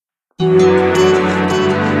Hi,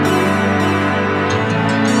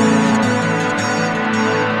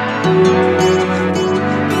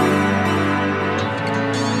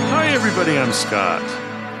 everybody. I'm Scott.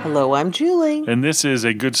 Hello, I'm Julie. And this is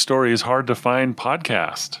A Good Story is Hard to Find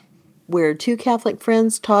podcast. Where two Catholic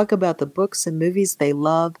friends talk about the books and movies they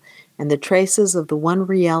love and the traces of the one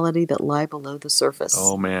reality that lie below the surface.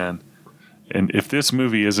 Oh, man. And if this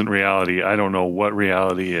movie isn't reality, I don't know what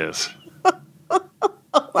reality is.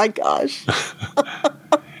 Oh, my gosh.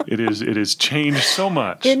 It has changed so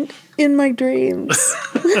much. In my dreams.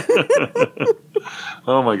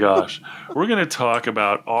 Oh, my gosh. We're going to talk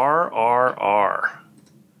about RRR.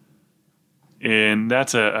 And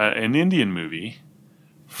that's an Indian movie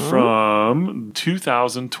from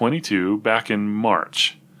 2022, back in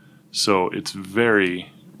March. So it's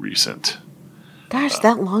very recent. Gosh,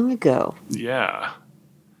 that long ago. Yeah.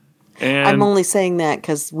 And I'm only saying that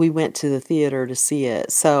because we went to the theater to see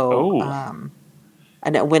it. So I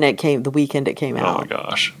know when it came, the weekend it came out. Oh my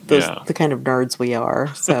gosh. The kind of nerds we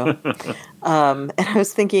are. So and I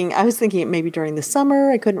was thinking maybe during the summer.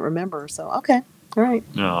 I couldn't remember. So okay. All right.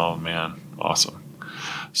 Oh man. Awesome.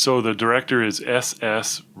 So the director is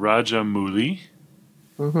S.S. Rajamouli,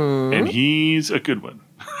 and he's a good one.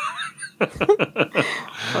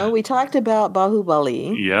 Well, we talked about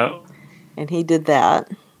Bahubali. Yeah. And he did that,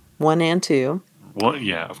 1 and 2. Well,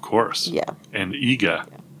 yeah, of course. Yeah. And Iga.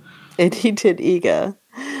 And he did Iga,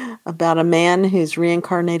 about a man who's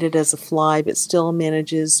reincarnated as a fly but still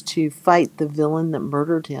manages to fight the villain that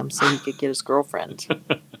murdered him so he could get his girlfriend.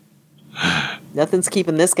 Nothing's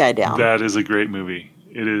keeping this guy down. That is a great movie.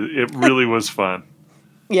 It really was fun.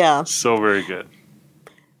 Yeah. So very good.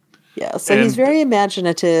 Yeah, so he's very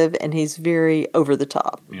imaginative and he's very over the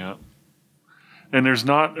top. Yeah. And there's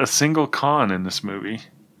not a single con in this movie.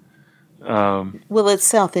 Well, it's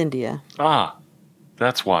South India. Ah,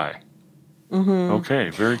 that's why. Mm-hmm.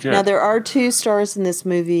 Okay, very good. Now, there are two stars in this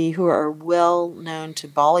movie who are well known to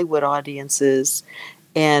Bollywood audiences,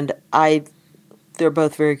 and they're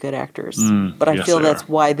both very good actors. But I feel that's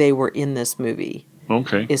why they were in this movie.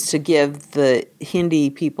 Okay. Is to give the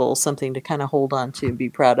Hindi people something to kind of hold on to and be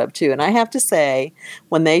proud of too. And I have to say,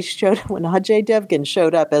 when Ajay Devgan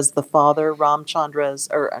showed up as the father, Ramchandra's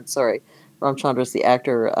the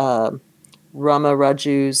actor, Rama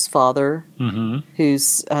Raju's father,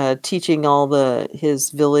 who's teaching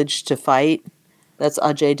his village to fight. That's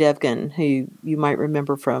Ajay Devgan, who you might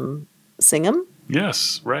remember from Singham.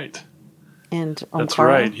 Yes, right. And Omkara. That's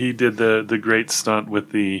right. He did the great stunt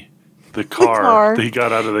with the car. He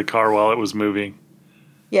got out of the car while it was moving.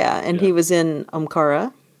 Yeah, and he was in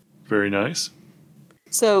Omkara. Very nice.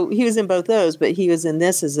 So he was in both those, but he was in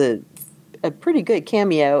this as a pretty good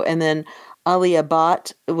cameo. And then Alia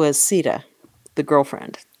Bhatt was Sita, the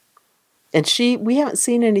girlfriend. And we haven't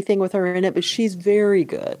seen anything with her in it, but she's very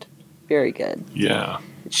good. Very good. Yeah.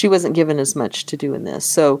 She wasn't given as much to do in this.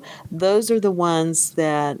 So those are the ones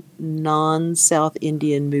that non-South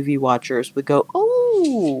Indian movie watchers would go,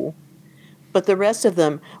 oh. But the rest of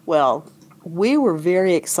them, well, we were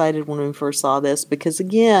very excited when we first saw this because,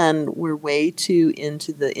 again, we're way too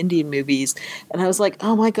into the Indian movies. And I was like,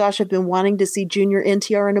 oh, my gosh, I've been wanting to see Junior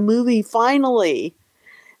NTR in a movie, finally.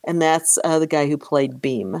 And that's the guy who played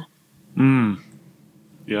Beam.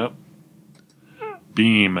 Yep.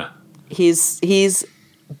 Beam. He's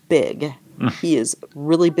big. He is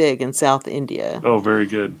really big in South India. Oh, very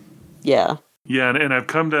good. Yeah. Yeah, and I've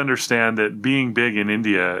come to understand that being big in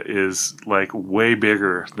India is like way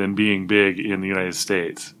bigger than being big in the United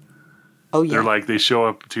States. Oh, yeah. They're like, they show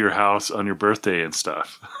up to your house on your birthday and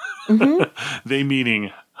stuff. They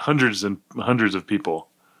meaning hundreds and hundreds of people.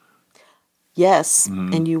 Yes,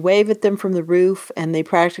 and you wave at them from the roof and they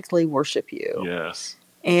practically worship you. Yes.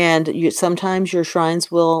 And sometimes your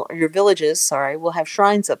villages will have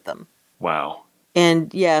shrines of them. Wow.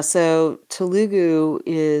 And yeah, so Telugu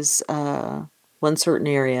is one certain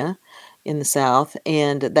area in the South,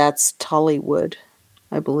 and that's Tollywood,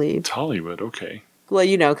 I believe. Tollywood, okay. Well,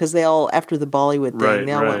 because they all, after the Bollywood thing,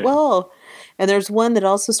 they all went, well. And there's one that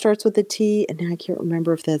also starts with a T, and now I can't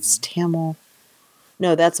remember if that's Tamil.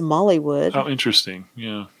 No, that's Mollywood. How interesting,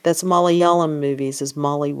 yeah. That's Malayalam movies, is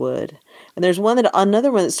Mollywood. And there's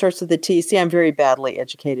another one that starts with a T. See, I'm very badly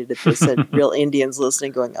educated at this, and real Indians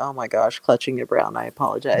listening going, oh my gosh, clutching their brown, I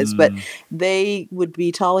apologize. But they would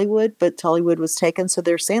be Tollywood, but Tollywood was taken, so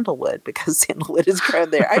they're Sandalwood, because Sandalwood is grown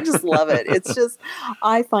there. I just love it. It's just,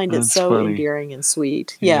 I find it so funny. Endearing and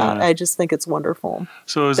sweet. Yeah, I just think it's wonderful.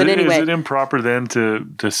 So is it improper then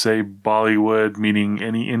to say Bollywood meaning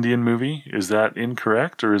any Indian movie? Is that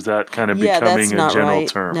incorrect, or is that kind of becoming a general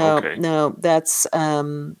term? No, that's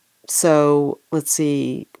So let's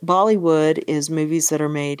see. Bollywood is movies that are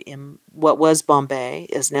made in what was Bombay,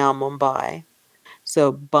 is now Mumbai.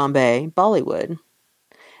 So Bombay, Bollywood.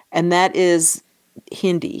 And that is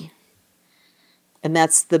Hindi. And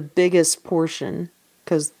that's the biggest portion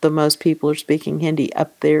because the most people are speaking Hindi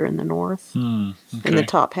up there in the north, in the Okay.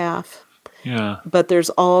 top half. Yeah. But there's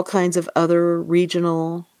all kinds of other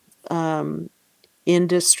regional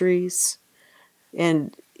industries.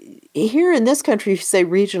 And here in this country, if you say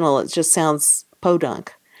regional, it just sounds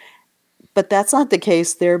podunk. But that's not the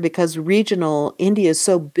case there because regional, India is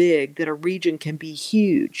so big that a region can be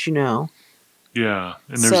huge, you know. Yeah.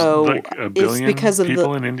 And there's So like a it's billion because of the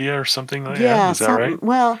people in India or something like that. yeah, Is that something. right?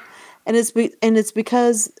 Well, and it's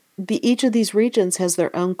because each of these regions has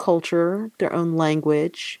their own culture, their own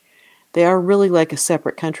language. They are really like a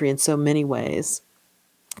separate country in so many ways.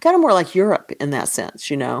 Kind of more like Europe in that sense,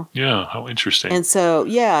 you know. Yeah. How interesting. And so,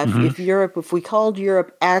 yeah, Hmm. if we called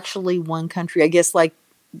Europe actually one country, I guess like,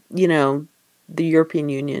 you know, the European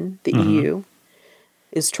Union, the Hmm. EU,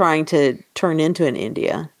 is trying to turn into an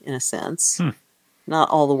India in a sense. Hmm. Not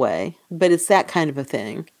all the way, but it's that kind of a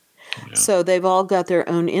thing. Yeah. So they've all got their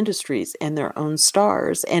own industries and their own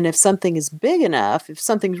stars. And if something is big enough, if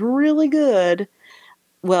something's really good,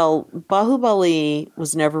 well, Bahubali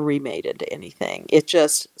was never remade into anything. It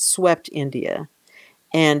just swept India.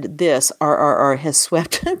 And this RRR has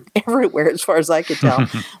swept everywhere as far as I could tell.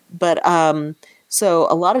 But so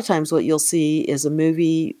a lot of times what you'll see is a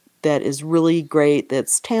movie that is really great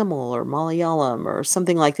that's Tamil or Malayalam or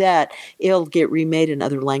something like that. It'll get remade in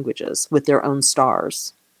other languages with their own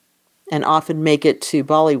stars and often make it to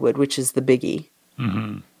Bollywood, which is the biggie.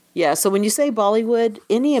 Hmm. Yeah, so when you say Bollywood,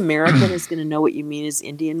 any American is going to know what you mean as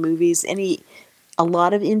Indian movies. A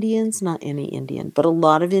lot of Indians, not any Indian, but a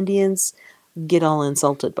lot of Indians get all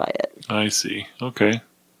insulted by it I see. Okay.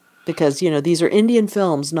 because, you know, these are Indian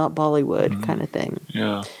films, not Bollywood Hmm. kind of thing.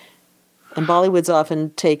 Yeah. And Bollywood's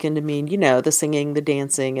often taken to mean, you know, the singing, the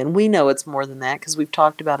dancing, and we know it's more than that because we've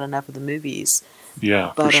talked about enough of the movies. Yeah,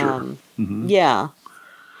 for But sure. Hmm. yeah.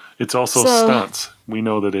 It's also So, stunts. We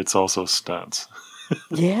know that it's also stunts.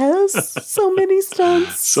 yes, so many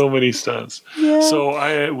stunts. So many stunts. Yeah.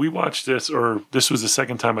 So we watched this, or this was the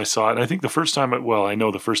second time I saw it. And I think the first time, I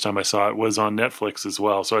know the first time I saw it was on Netflix as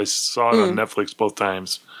well. So I saw it on Mm. Netflix both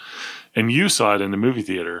times. And you saw it in the movie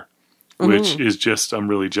theater, which Mm-hmm. is just, I'm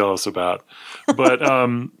really jealous about. But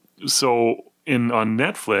so on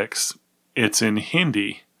Netflix, it's in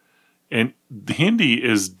Hindi. And the Hindi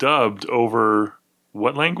is dubbed over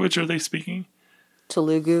what language are they speaking?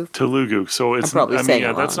 Telugu. Telugu. So I'm it's, probably I mean, saying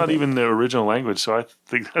yeah, it that's wrong, not but even the original language. So I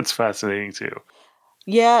think that's fascinating too.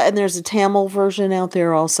 yeah, and there's a Tamil version out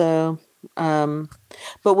there also. Um,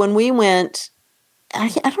 but when we went, I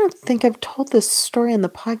don't think I've told this story in the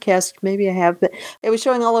podcast. Maybe I have, but it was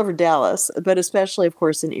showing all over Dallas, but especially, of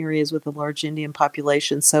course, in areas with a large Indian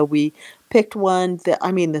population. So we picked one that,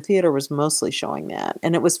 I mean, the theater was mostly showing that.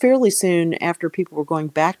 And it was fairly soon after people were going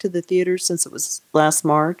back to the theater since it was last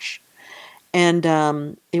March. And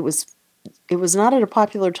it was not at a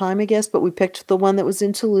popular time, I guess, but we picked the one that was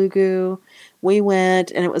in Telugu. We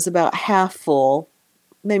went, and it was about half full,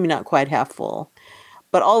 maybe not quite half full,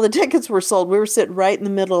 but all the tickets were sold. We were sitting right in the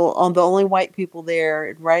middle, on the only white people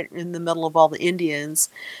there, right in the middle of all the Indians.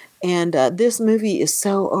 And this movie is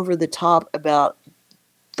so over the top about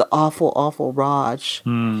the awful, awful Raj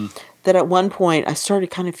Hmm. that at one point I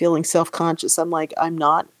started kind of feeling self conscious. I'm like, I'm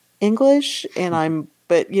not English,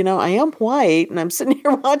 but you know, I am white, and I'm sitting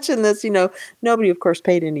here watching this. You know, nobody, of course,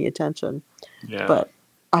 paid any attention, Yeah. but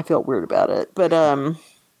I felt weird about it. But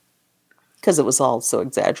because it was all so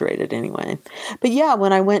exaggerated anyway. But yeah,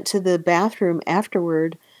 when I went to the bathroom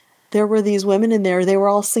afterward, there were these women in there. They were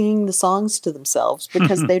all singing the songs to themselves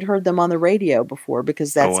because they'd heard them on the radio before,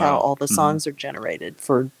 because Oh, that's how wow. all the Hmm. songs are generated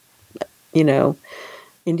for, you know,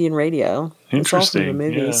 Indian radio. It's all from the Interesting. Yeah.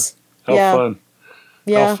 movies. How Yeah, fun.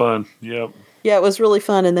 How yeah. fun. Yep. Yeah, it was really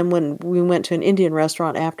fun. And then when we went to an Indian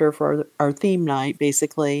restaurant after for our theme night,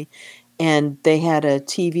 basically, and they had a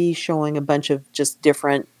TV showing a bunch of just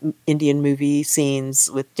different Indian movie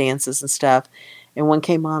scenes with dances and stuff. And one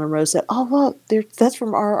came on and Rose said, "Oh, look, that's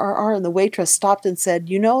from RRR." And the waitress stopped and said,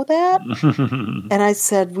 "You know that?" And I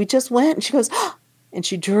said, "We just went." And she goes, and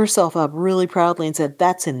she drew herself up really proudly and said,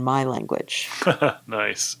 "That's in my language."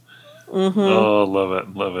 Nice. Mm-hmm. Oh, love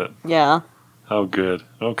it. Love it. Yeah. How good.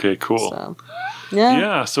 Okay, cool. So, yeah.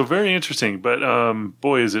 Yeah, so very interesting. But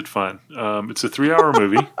boy, is it fun. It's a 3-hour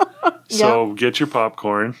movie. Yeah. So get your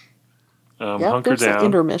popcorn, Yep. hunker There's an down. You're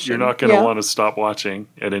intermission. not going to Yeah. want to stop watching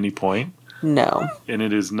at any point. No. And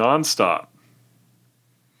it is nonstop.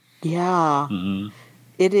 Yeah. Hmm.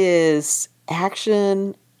 It is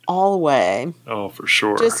action, all the way. Oh, for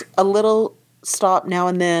sure. Just a little stop now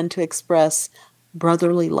and then to express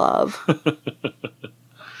brotherly love.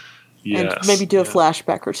 Yes. And maybe do a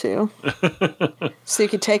flashback or two. So you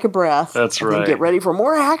can take a breath. That's and right. Then get ready for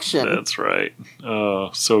more action. That's right. Oh,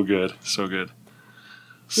 so good. So good.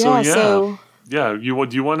 So yeah. Do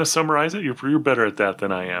you want to summarize it? You're better at that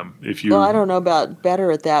than I am. Well, I don't know about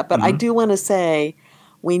better at that, but I Mhm. do want to say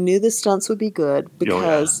we knew the stunts would be good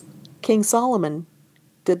because King Solomon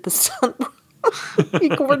did the stunt. He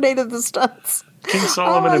coordinated the stunts. King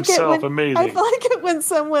Solomon himself, amazing. I like it when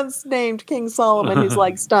someone's named King Solomon who's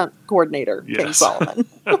like stunt coordinator, King Solomon.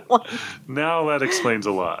 Now that explains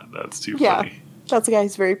a lot. That's too funny. That's a guy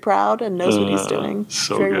who's very proud and knows what he's doing.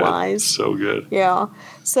 So very good. wise. So good. Yeah.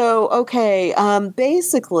 So, okay.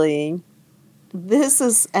 Basically, this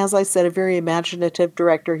is, as I said, a very imaginative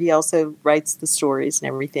director. He also writes the stories and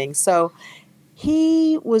everything. So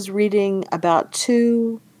he was reading about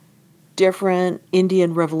 2 different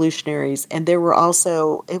Indian revolutionaries, and there were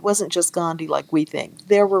also, it wasn't just Gandhi like we think.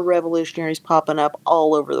 There were revolutionaries popping up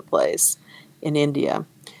all over the place in India.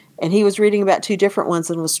 And he was reading about 2 different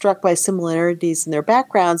ones and was struck by similarities in their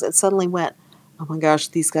backgrounds and suddenly went, oh my gosh,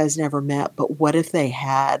 these guys never met, but what if they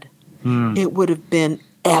had? It would have been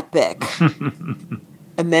epic.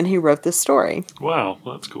 And then he wrote this story. Wow,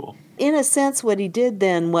 that's cool. In a sense, what he did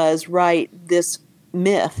then was write this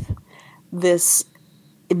myth, this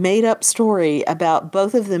made-up story about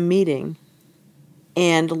both of them meeting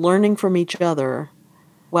and learning from each other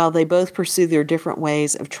while they both pursue their different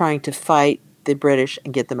ways of trying to fight the British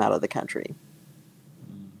and get them out of the country.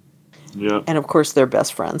 Yeah. And of course, they're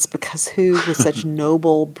best friends, because who with such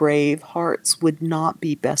noble, brave hearts would not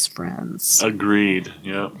be best friends? Agreed.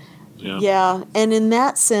 Yeah. Yeah. Yeah, and in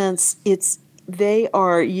that sense, you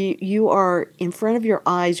are in front of your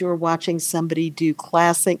eyes. You are watching somebody do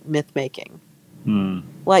classic myth making,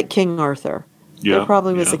 like King Arthur. Yeah. There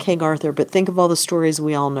probably was a King Arthur, but think of all the stories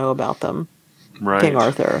we all know about them. Right. King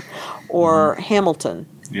Arthur, or Hamilton.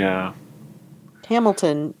 Yeah.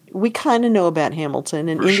 Hamilton, we kind of know about Hamilton,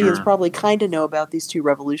 and Indians probably kind of know about these 2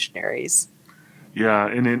 revolutionaries. Yeah,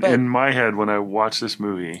 and in my head, when I watch this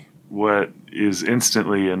movie, what is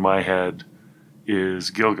instantly in my head is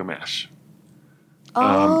Gilgamesh.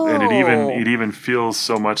 And it even feels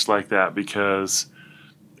so much like that, because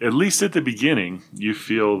at least at the beginning, you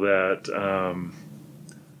feel that.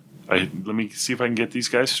 Let me see if I can get these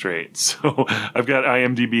guys straight. So I've got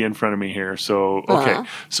IMDb in front of me here. So okay,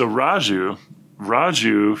 so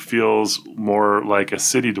Raju feels more like a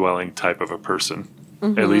city dwelling type of a person,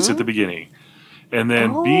 at least at the beginning. And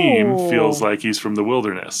then Beam feels like he's from the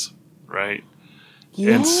wilderness, right?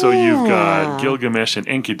 Yeah. And so you've got Gilgamesh and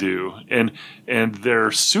Enkidu, and they're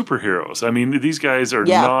superheroes. I mean, these guys are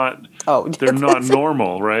not they're not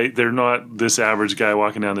normal, right? They're not this average guy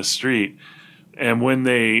walking down the street. And when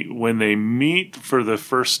they meet for the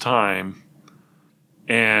first time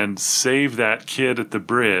and save that kid at the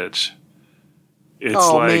bridge,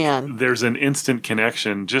 it's there's an instant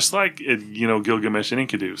connection, just like Gilgamesh and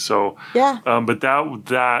Enkidu. So but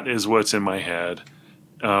that is what's in my head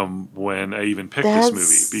when I even picked this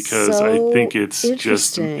movie, because I think it's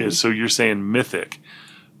just so you're saying mythic,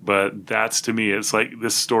 but that's, to me, it's like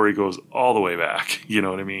this story goes all the way back. You know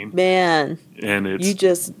what I mean? Man, and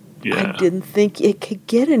it's I didn't think it could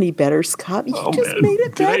get any better, Scott. You just made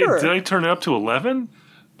it better. Did I turn it up to 11?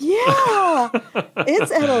 Yeah,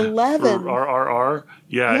 it's at 11 for RRR.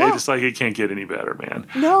 Yeah, it's like it can't get any better, man.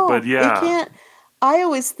 No, but it can't. I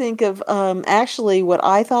always think of actually what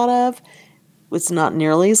I thought of was not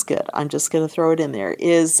nearly as good. I'm just going to throw it in there.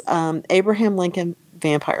 Is Abraham Lincoln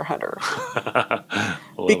Vampire Hunter,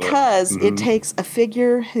 because it takes a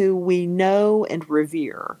figure who we know and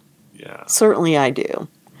revere. Yeah, certainly I do.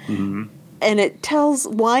 Mm-hmm. And it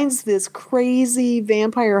winds this crazy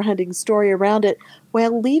vampire hunting story around it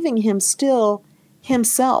while leaving him still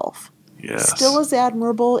himself. Yes. Still as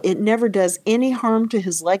admirable. It never does any harm to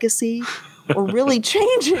his legacy or really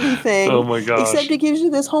change anything. Oh my gosh. Except it gives you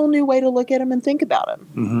this whole new way to look at him and think about him.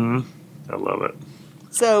 Mm-hmm. I love it.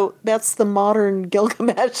 So that's the modern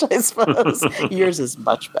Gilgamesh, I suppose. Yours is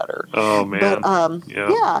much better. Oh, man. But,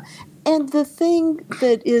 yeah. And the thing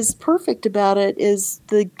that is perfect about it is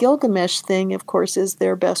the Gilgamesh thing, of course, is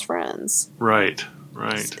they're best friends. Right.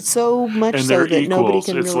 So much and so that equals. Nobody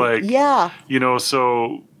can it's really... like,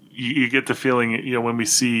 so you get the feeling, when we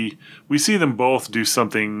see them both do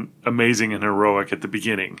something amazing and heroic at the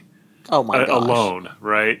beginning. Oh, my gosh. Alone,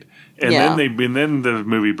 right? And then the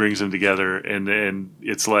movie brings them together, and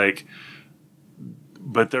it's like...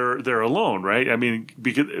 But they're alone, right? I mean,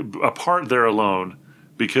 because apart they're alone,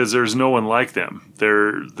 because there's no one like them.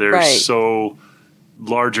 They're so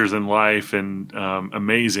larger than life and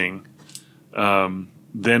amazing.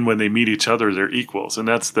 Then when they meet each other, they're equals. And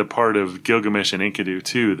that's the part of Gilgamesh and Enkidu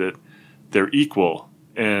too, that they're equal.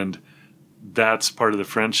 And that's part of the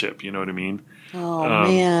friendship, you know what I mean? Oh,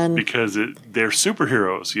 man. Because they're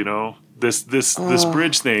superheroes, you know? This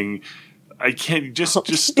bridge thing, I can't just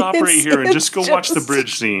stop right here and just go watch the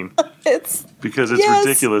bridge scene. Because it's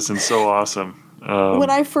ridiculous and so awesome. When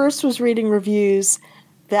I first was reading reviews,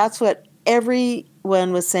 that's what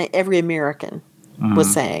everyone was saying, every American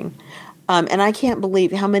was saying. And I can't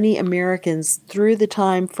believe how many Americans through the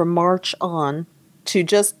time from March on to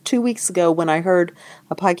just 2 weeks ago when I heard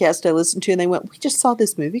a podcast I listened to and they went, we just saw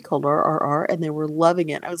this movie called RRR and they were loving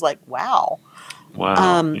it. I was like, wow.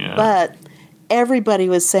 Wow. But everybody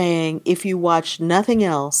was saying, if you watch nothing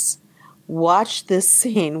else, watch this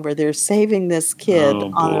scene where they're saving this kid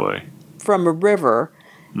from a river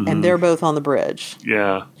and they're both on the bridge.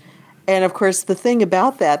 Yeah. And of course, the thing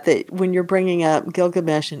about that when you're bringing up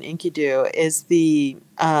Gilgamesh and Enkidu is the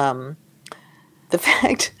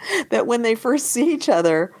fact that when they first see each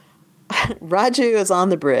other, Raju is on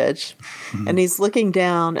the bridge and he's looking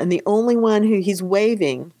down, and the only one who he's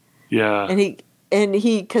waving. Yeah. And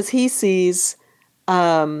because he sees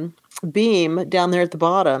Beam down there at the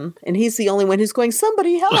bottom, and he's the only one who's going,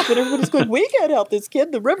 somebody help. And everybody's going, we can't help this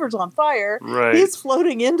kid. The river's on fire. Right. He's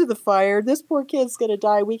floating into the fire. This poor kid's going to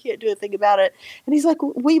die. We can't do a thing about it. And he's like,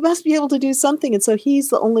 we must be able to do something. And so he's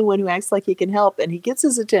the only one who acts like he can help. And he gets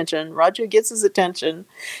his attention. Raju gets his attention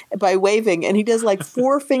by waving. And he does like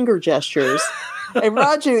 4 finger gestures.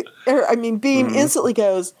 And Beam instantly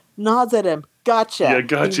goes, nods at him. Gotcha. Yeah,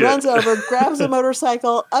 gotcha. He runs over, grabs a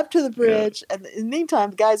motorcycle up to the bridge, and in the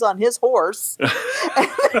meantime, the guy's on his horse. And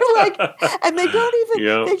they don't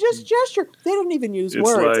even, they just gesture. They don't even use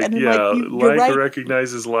words. Like, and you're like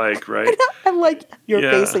recognizes like, right? I'm like, you're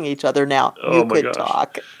facing each other now. You could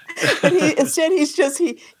talk. But instead, he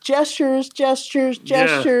gestures,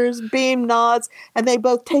 Beam nods, and they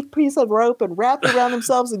both take a piece of rope and wrap it around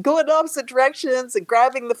themselves and go in opposite directions and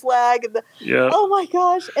grabbing the flag. And oh my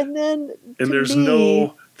gosh. And then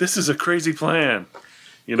this is a crazy plan.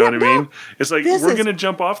 You know what I mean? It's like, we're going to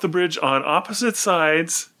jump off the bridge on opposite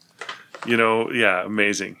sides. You know,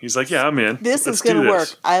 amazing. He's like, I'm in. This is going to work.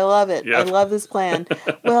 I love it. Yep. I love this plan.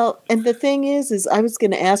 Well, and the thing is I was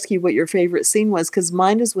going to ask you what your favorite scene was, because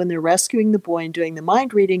mine is when they're rescuing the boy and doing the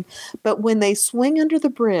mind reading. But when they swing under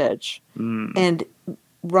the bridge and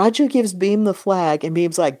Raju gives Beam the flag and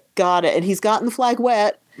Beam's like, got it. And he's gotten the flag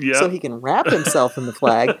wet. Yep. So he can wrap himself in the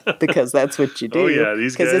flag, because that's what you do. Oh, yeah.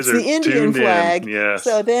 These guys it's the Indian flag. Yes.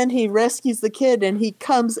 So then he rescues the kid and he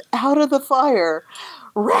comes out of the fire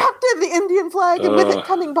wrapped in the Indian flag and with it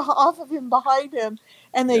coming off of him behind him.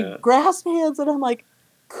 And they grasp hands, and I'm like,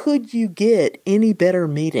 could you get any better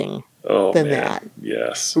meeting than that?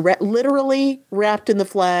 Yes. Literally wrapped in the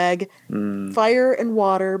flag, fire and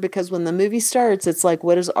water, because when the movie starts, it's like,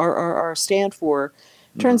 what does RRR stand for?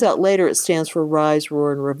 Turns out later it stands for Rise,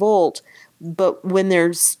 Roar, and Revolt. But when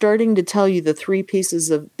they're starting to tell you the 3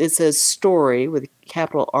 pieces of, it says story with a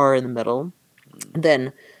capital R in the middle,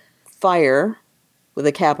 then fire with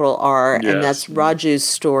a capital R, and that's Raju's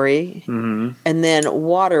story, and then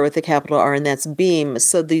water with a capital R, and that's Beam.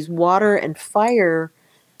 So these water and fire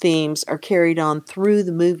themes are carried on through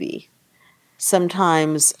the movie,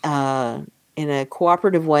 sometimes in a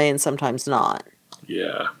cooperative way and sometimes not.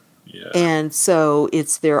 Yeah. And so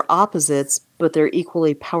it's their opposites, but they're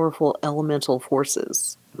equally powerful elemental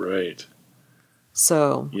forces. Right.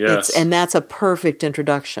 So and that's a perfect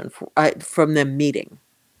introduction from them meeting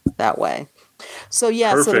that way. So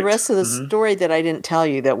Perfect. So the rest of the story that I didn't tell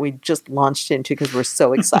you that we just launched into because we're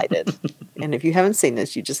so excited. And if you haven't seen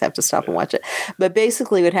this, you just have to stop and watch it. But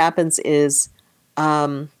basically what happens is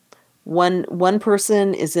one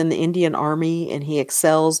person is in the Indian Army and he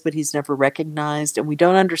excels, but he's never recognized, and we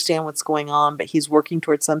don't understand what's going on, but he's working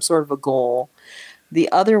towards some sort of a goal.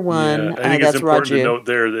 The other one, I think that's it's important Raju. to note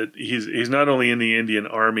there that he's not only in the Indian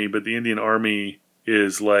Army, but the Indian Army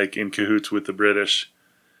is like in cahoots with the British.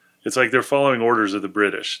 It's like they're following orders of the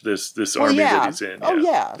British, this army that he's in. Oh,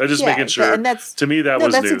 yeah. I'm just making sure. And to me, that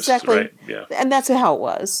was news. Exactly, right? Yeah. And that's how it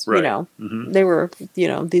was. Right. You know, they were,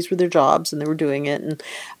 these were their jobs and they were doing it.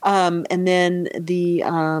 And then the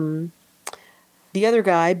other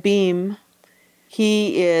guy, Beam,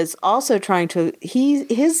 he is also trying to,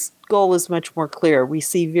 his goal is much more clear. We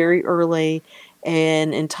see very early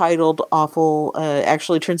an entitled, awful,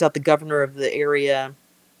 actually turns out the governor of the area,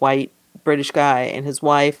 white, British guy, and his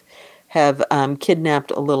wife have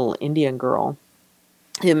kidnapped a little Indian girl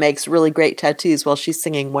who makes really great tattoos while she's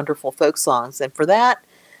singing wonderful folk songs. And for that,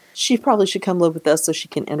 she probably should come live with us so she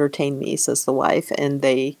can entertain me, says the wife. And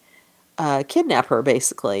they kidnap her,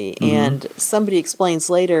 basically. Mm-hmm. And somebody explains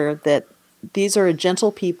later that these are a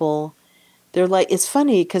gentle people. They're like, it's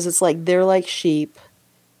funny because it's like they're like sheep.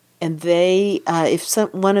 And they, if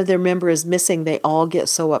one of their member is missing, they all get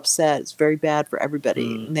so upset. It's very bad for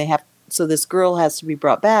everybody. Mm. And so this girl has to be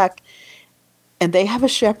brought back. And they have a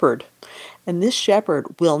shepherd. And this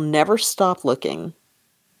shepherd will never stop looking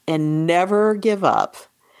and never give up.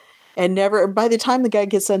 And never, by the time the guy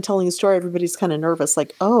gets done telling the story, everybody's kind of nervous.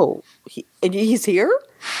 Like, oh, he's here,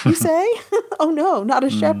 you say? Oh, no, not a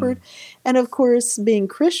shepherd. And of course, being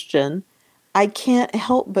Christian, I can't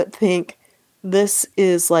help but think this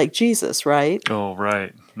is like Jesus, right? Oh,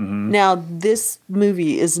 right. Mm-hmm. Now, this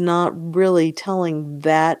movie is not really telling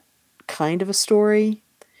that kind of a story,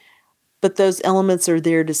 but those elements are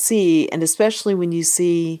there to see. And especially when you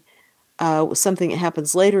see something that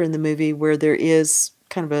happens later in the movie where there is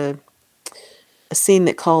kind of a scene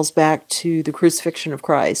that calls back to the crucifixion of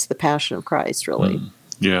Christ, the passion of Christ, really.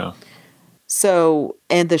 Yeah. So,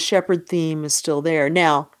 and the shepherd theme is still there.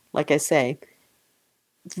 Now, like I say,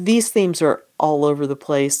 these themes are all over the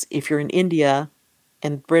place. If you're in India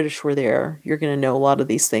and the British were there, you're going to know a lot of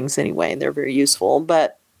these things anyway, and they're very useful.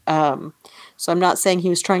 But, so I'm not saying he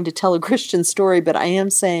was trying to tell a Christian story, but I am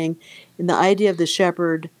saying in the idea of the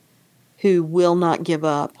shepherd who will not give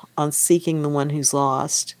up on seeking the one who's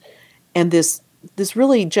lost, and this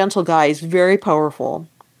really gentle guy is very powerful,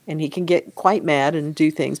 and he can get quite mad and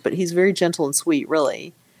do things, but he's very gentle and sweet,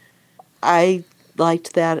 really. I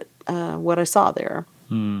liked that, what I saw there.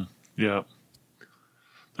 Yeah.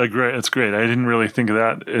 It's great. I didn't really think of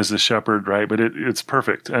that as a shepherd, right? But it's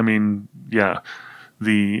perfect. I mean, yeah.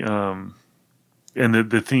 And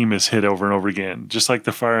the theme is hit over and over again. Just like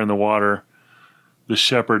the fire and the water, the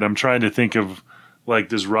shepherd, I'm trying to think of, like,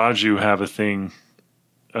 does Raju have a thing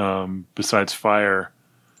besides fire?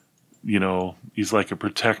 You know, he's like a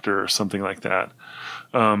protector or something like that.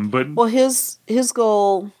 But his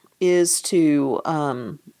goal is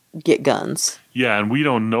to get guns. Yeah, and we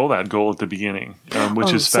don't know that goal at the beginning,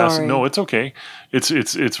 which is sorry. fascinating. No, it's okay.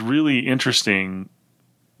 It's really interesting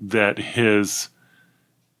that his,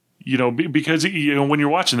 because when you're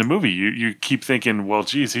watching the movie, you keep thinking, well,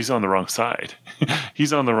 geez, he's on the wrong side.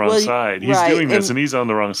 He's on the wrong side. He's doing this, and he's on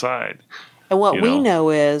the wrong side. And what we know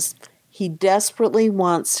is he desperately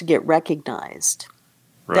wants to get recognized.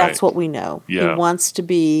 Right. That's what we know. Yeah. He wants to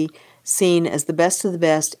be seen as the best of the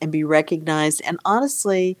best and be recognized. And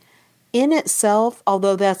honestly, in itself,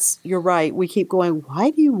 although you're right, we keep going, why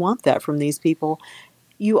do you want that from these people?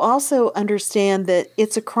 You also understand that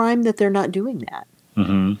it's a crime that they're not doing that.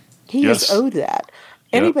 Mm-hmm. He is owed that.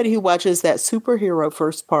 Yep. Anybody who watches that superhero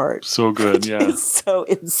first part, so good, yeah, it's so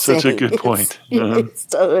insane. Such a good point. It's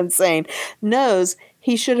so insane. Knows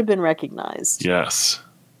he should have been recognized. Yes.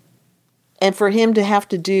 And for him to have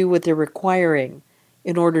to do what they're requiring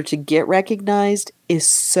in order to get recognized is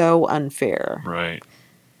so unfair. Right.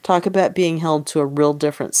 Talk about being held to a real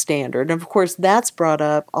different standard. And of course, that's brought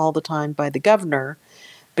up all the time by the governor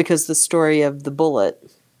because the story of the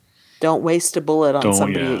bullet. Don't waste a bullet on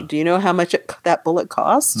somebody. Yeah. Do you know how much that bullet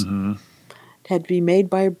cost? Mm-hmm. It had to be made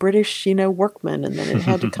by a British, workman, and then it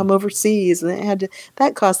had to come overseas, and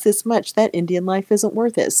that cost this much. That Indian life isn't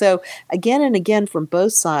worth it. So again and again from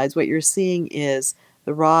both sides, what you're seeing is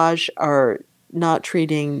the Raj are not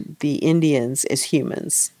treating the Indians as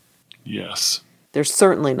humans. Yes. They're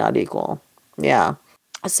certainly not equal. Yeah.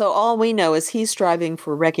 So all we know is he's striving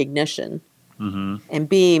for recognition. Mm-hmm. And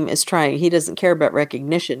Beam is he doesn't care about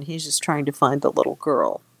recognition. He's just trying to find the little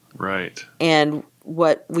girl. Right. And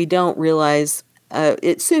what we don't realize,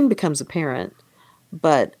 it soon becomes apparent,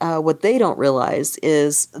 but what they don't realize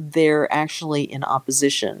is they're actually in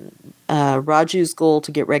opposition. Raju's goal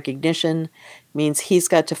to get recognition means he's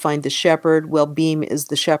got to find the shepherd. Well, Beam is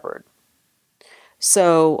the shepherd.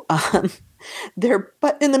 So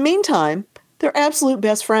but in the meantime, they're absolute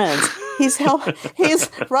best friends.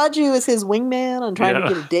 Raju is his wingman on trying to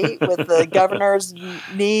get a date with the governor's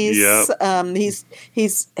niece. Yep.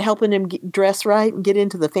 He's helping him dress right and get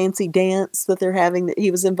into the fancy dance that they're having that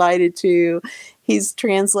he was invited to. He's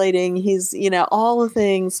translating. He's all the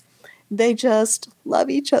things. They just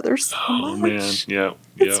love each other so much. Man, yeah,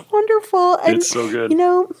 it's wonderful. It's so good.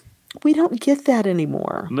 We don't get that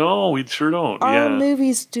anymore. No, we sure don't. Our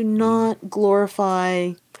movies do not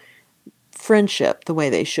glorify friendship the way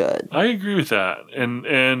they should. I agree with that. And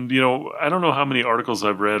I don't know how many articles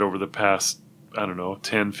I've read over the past,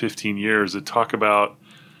 10, 15 years that talk about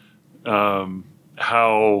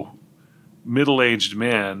how middle-aged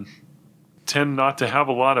men tend not to have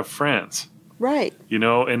a lot of friends. Right.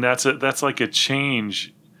 And that's like a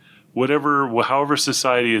change however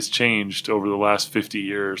society has changed over the last 50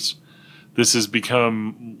 years, this has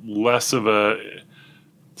become less of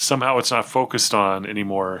somehow it's not focused on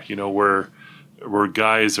anymore, where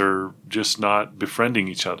guys are just not befriending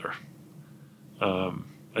each other.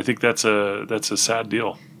 I think that's a sad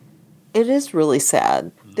deal. It is really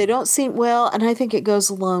sad. They don't seem well, and I think it goes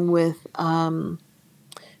along with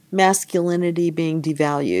masculinity being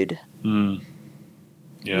devalued.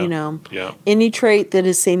 Yeah. Any trait that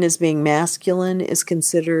is seen as being masculine is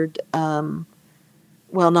considered, well,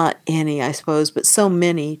 not any, I suppose, but so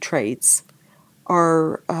many traits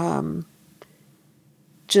are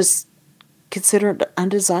just considered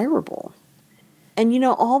undesirable. And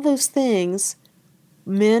all those things,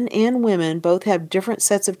 men and women both have different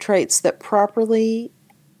sets of traits that properly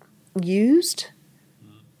used,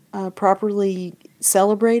 properly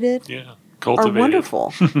celebrated, cultivated. are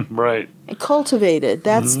wonderful. Right. And cultivated,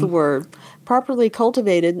 that's the word. Properly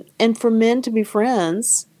cultivated. And for men to be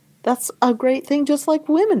friends, that's a great thing, just like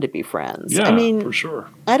women to be friends. Yeah, I mean, for sure.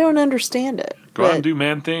 I don't understand it. Go out and do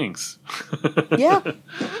man things. Yeah.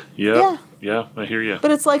 Yeah, I hear you.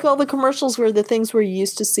 But it's like all the commercials where the things where you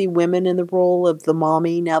used to see women in the role of the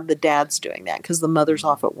mommy, now the dad's doing that because the mother's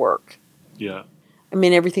off at work. Yeah. I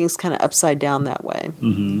mean, everything's kind of upside down that way.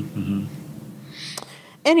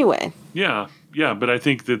 Anyway. Yeah, but I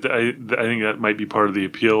think that I think that might be part of the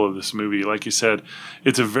appeal of this movie. Like you said,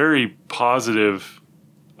 it's a very positive,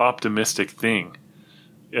 optimistic thing.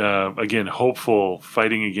 Again, hopeful,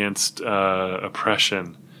 fighting against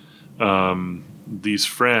oppression. These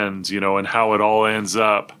friends, and how it all ends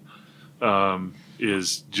up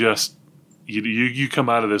is just you come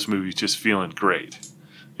out of this movie just feeling great.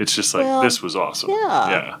 It's just like, this was awesome.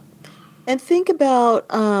 Yeah. And think about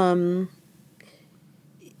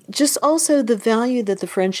just also the value that the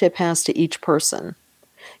friendship has to each person.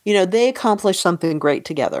 They accomplish something great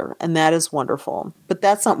together, and that is wonderful. But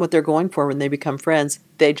that's not what they're going for when they become friends.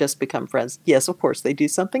 They just become friends. Yes, of course, they do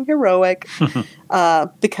something heroic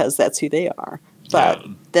because that's who they are. But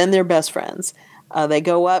then they're best friends. They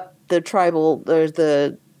go up the tribal,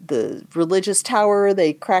 the religious tower.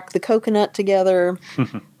 They crack the coconut together.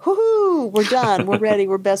 Woohoo! We're done. We're ready.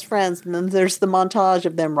 We're best friends. And then there's the montage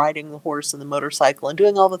of them riding the horse and the motorcycle and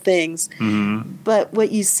doing all the things. But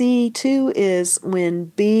what you see too is when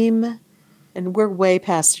Beam, and we're way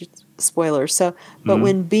past spoilers. But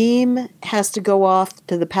when Beam has to go off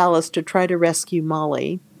to the palace to try to rescue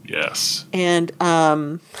Molly. Yes. And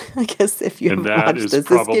I guess if you haven't watched this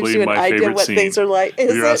gives you an idea what things are like.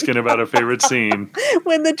 You're asking about a favorite scene.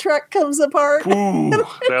 When the truck comes apart. Ooh,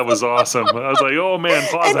 that was awesome. I was like, oh man,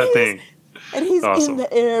 pause that thing. And he's in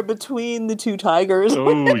the air between the two tigers.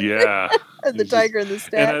 Oh, yeah. And the tiger and the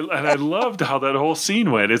stag. And I loved how that whole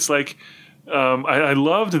scene went. It's like, I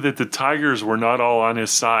loved that the tigers were not all on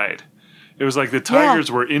his side. It was like the tigers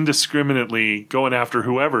were indiscriminately going after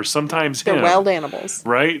whoever, sometimes They're him. wild animals.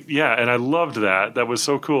 Right? Yeah, and I loved that. That was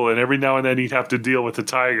so cool. And every now and then he'd have to deal with the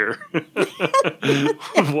tiger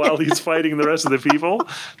while he's fighting the rest of the people.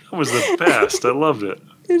 That was the best. I loved it.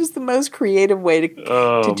 It was the most creative way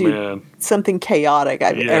to do something chaotic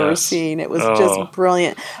I've ever seen. It was just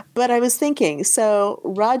brilliant. But I was thinking, so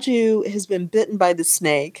Raju has been bitten by the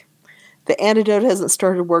snake. The antidote hasn't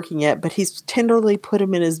started working yet, but he's tenderly put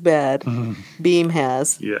him in his bed. Beam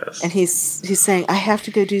has. Yes. And he's saying, I have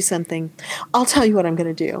to go do something. I'll tell you what I'm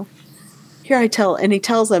going to do. Here I tell, and he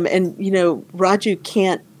tells them, and Raju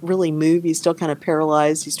can't really move. He's still kind of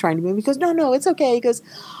paralyzed. He's trying to move. He goes, no, it's okay. He goes,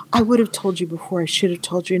 I would have told you before. I should have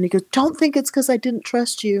told you. And he goes, don't think it's because I didn't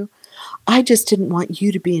trust you. I just didn't want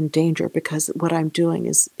you to be in danger because what I'm doing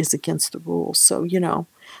is against the rules. So,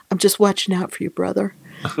 I'm just watching out for you, brother.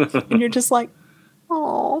 And you're just like,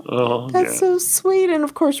 oh, that's so sweet. And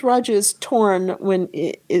of course, Raju is torn when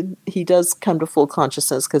he does come to full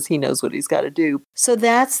consciousness because he knows what he's got to do. So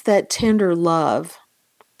that's that tender love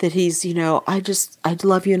that he's, I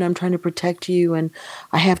love you and I'm trying to protect you and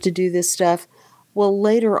I have to do this stuff. Well,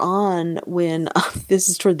 later on, when this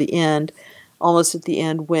is toward the end, almost at the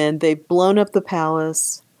end, when they've blown up the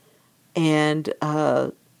palace and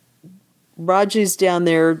Raju's down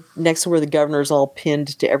there next to where the governor's all pinned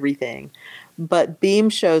to everything. But Beam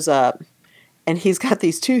shows up, and he's got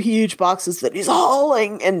these two huge boxes that he's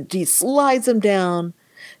hauling, and he slides them down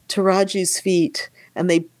to Raju's feet, and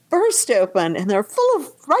they burst open, and they're full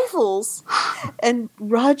of rifles. And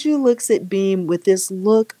Raju looks at Beam with this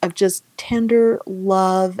look of just tender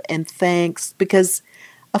love and thanks, because,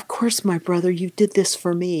 of course, my brother, you did this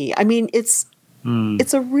for me. I mean, it's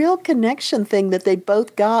a real connection thing that they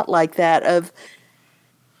both got like that of,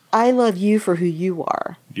 I love you for who you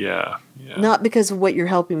are. Yeah. Yeah. Not because of what you're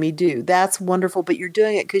helping me do. That's wonderful, but you're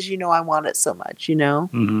doing it because you know I want it so much, you know?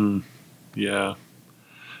 Mm-hmm. Yeah.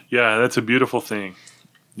 Yeah, that's a beautiful thing.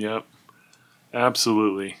 Yep.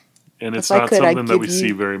 Absolutely. And it's If I not could, something I'd that we give see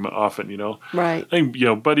you... very often, you know. Right. I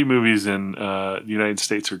think, buddy movies in the United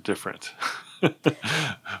States are different. It's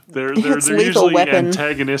They're Lethal usually Weapon.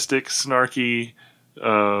 antagonistic, snarky,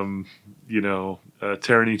 tearing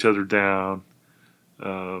each other down.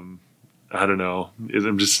 I don't know.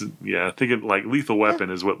 I'm just thinking like Lethal Yeah. Weapon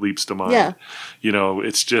is what leaps to mind. Yeah.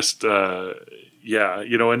 It's just and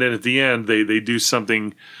then at the end they do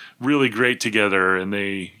something really great together, and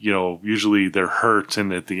they usually they're hurt,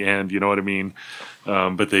 and at the end, you know what I mean.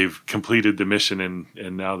 But they've completed the mission,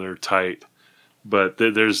 and now they're tight. But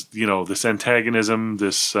there's this antagonism,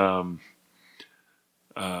 this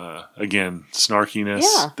again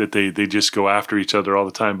snarkiness that they just go after each other all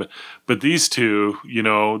the time. But these two,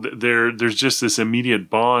 there's just this immediate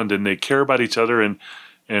bond, and they care about each other,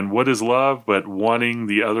 and what is love but wanting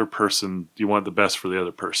the other person? You want the best for the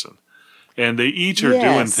other person, and they each are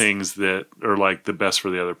doing things that are like the best for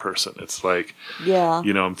the other person. It's like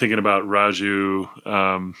I'm thinking about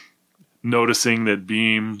Raju. Noticing that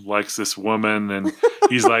Beam likes this woman, and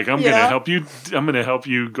he's like, I'm going to help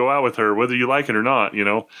you go out with her, whether you like it or not,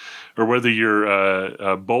 or whether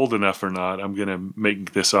you're bold enough or not. I'm going to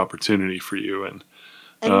make this opportunity for you. And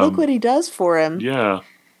look what he does for him. Yeah.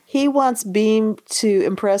 He wants Beam to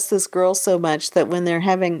impress this girl so much that when they're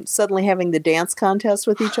suddenly having the dance contest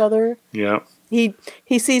with each other, he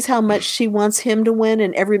sees how much she wants him to win,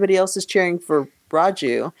 and everybody else is cheering for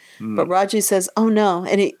Raju. But Raju says, "Oh no,"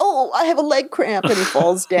 and I have a leg cramp, and he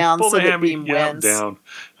falls down so that Beam wins. Down.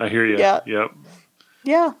 I hear you. Yeah. Yep.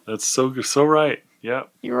 Yeah. That's so right. Yep.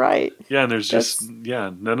 You're right. Yeah, and there's okay,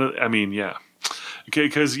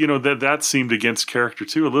 because that seemed against character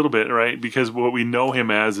too a little bit, right? Because what we know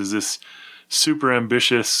him as is this super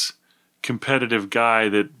ambitious, competitive guy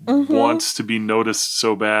that wants to be noticed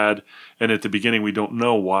so bad, and at the beginning we don't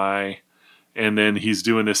know why. And then he's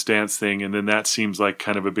doing this dance thing, and then that seems like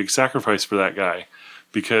kind of a big sacrifice for that guy,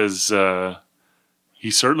 because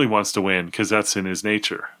he certainly wants to win, because that's in his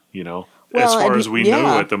nature, as far as we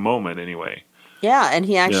know at the moment anyway. Yeah, and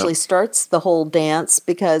he actually starts the whole dance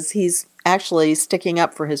because he's actually sticking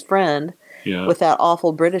up for his friend with that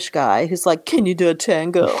awful British guy who's like, "Can you do a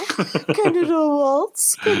tango? Can you do a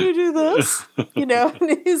waltz? Can you do this?"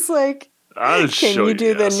 And he's like, "Can you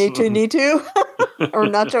do the Nitu or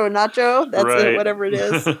Nacho? That's it, whatever it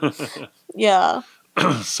is." Yeah.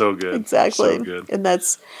 So good. Exactly. So good. And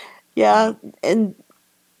that's, and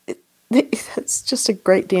it's just a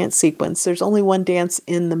great dance sequence. There's only one dance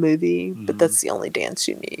in the movie, but that's the only dance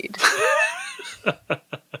you need.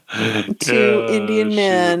 Two Indian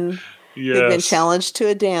men who've been challenged to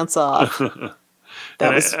a dance-off.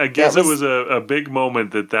 I guess it was a big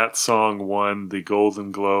moment that song won the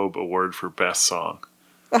Golden Globe Award for Best Song.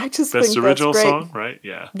 I just Best think original that's great. song, right?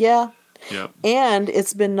 Yeah. Yeah. Yep. And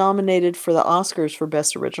it's been nominated for the Oscars for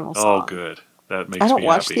Best Original Song. Oh, good. That makes me happy. I don't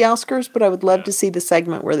watch the Oscars, but I would love to see the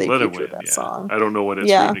segment where they feature that song. I don't know what it's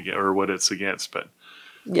written against, or what it's against, but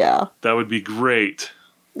that would be great.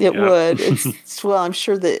 It would. I'm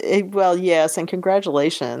sure that. Yes, and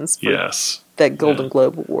congratulations for that Golden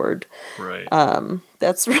Globe Award. Right.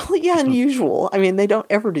 That's really unusual. I mean, they don't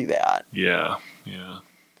ever do that. Yeah.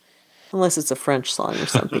 Unless it's a French song or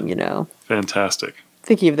something, Fantastic.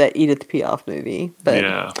 Thinking of that Edith Piaf movie,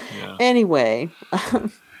 but anyway.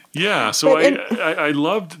 Yeah. So I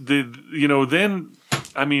loved then.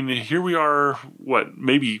 I mean, here we are. What,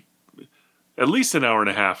 maybe at least an hour and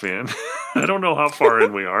a half in. I don't know how far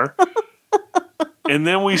in we are. And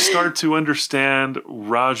then we start to understand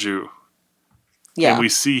Raju. Yeah. And we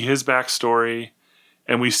see his backstory,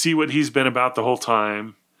 and we see what he's been about the whole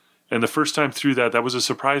time. And the first time through that was a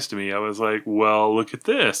surprise to me. I was like, well, look at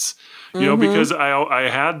this. Because I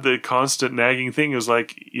had the constant nagging thing. It was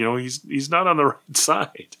like, he's not on the right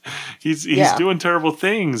side. He's doing terrible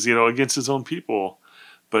things, against his own people.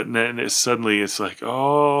 But then suddenly it's like,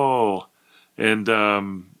 oh. And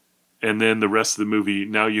then the rest of the movie,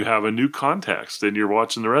 now you have a new context, and you're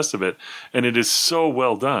watching the rest of it. And it is so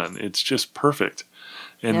well done. It's just perfect.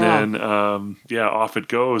 And then, off it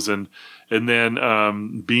goes. And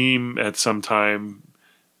then Beam, at some time,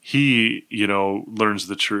 he, learns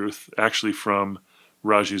the truth, actually from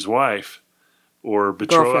Raju's wife or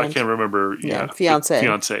betrothed. Girlfriend. I can't remember. Fiance.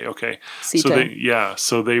 Fiance, okay. Sita.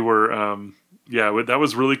 So they were, that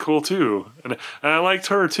was really cool too. And I liked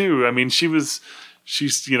her too. I mean, she's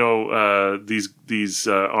these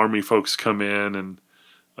army folks come in, and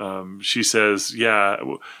she says, "Yeah,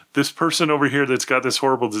 this person over here that's got this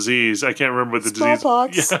horrible disease. I can't remember what the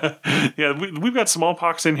Smallpox. disease. Yeah, we've got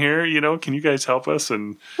smallpox in here. Can you guys help us?"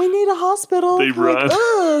 And we need a hospital. they run.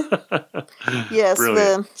 Yes,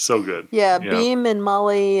 brilliant, so good. Yeah, Beam and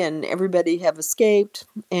Molly and everybody have escaped,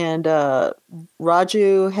 and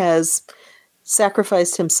Raju has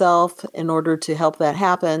sacrificed himself in order to help that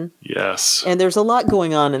happen. Yes, and there's a lot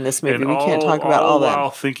going on in this movie. And we can't talk about all that. While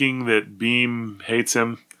thinking that Beam hates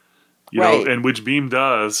him. Right. And which Beam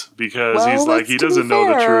does, because he's like, he doesn't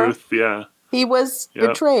know the truth. Yeah. He was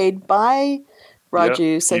betrayed by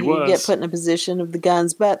Raju, so he could get put in a position of the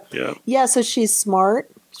guns. But so she's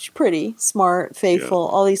smart. She's pretty smart, faithful,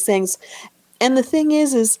 all these things. And the thing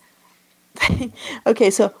is okay,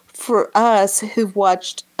 so for us who've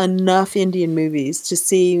watched enough Indian movies to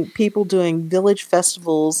see people doing village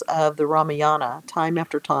festivals of the Ramayana time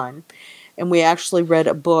after time, and we actually read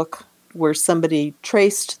a book where somebody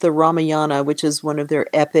traced the Ramayana, which is one of their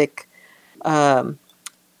epic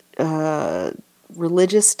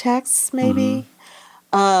religious texts, maybe.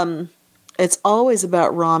 Mm-hmm. It's always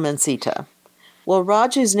about Ram and Sita. Well,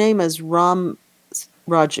 Raju's name is Raju.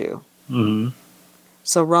 Mm-hmm.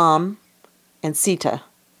 So Ram and Sita.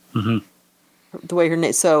 Mm-hmm. The way her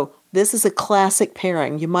name. So this is a classic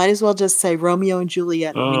pairing. You might as well just say Romeo and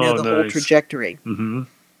Juliet, and we know the whole trajectory. Mm-hmm.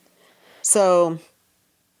 So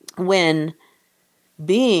when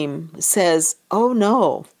Beam says, "Oh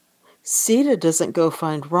no, Sita doesn't go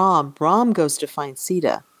find Ram. Ram goes to find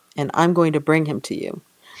Sita, and I'm going to bring him to you."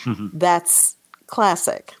 That's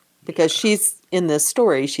classic, because she's in this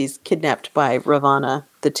story. She's kidnapped by Ravana,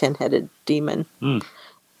 the 10-headed demon. Mm.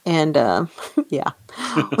 And yeah.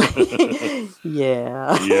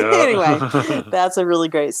 Anyway, that's a really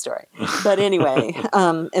great story. But anyway,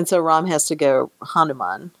 and so Ram has to go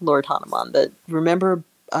Hanuman, Lord Hanuman. Remember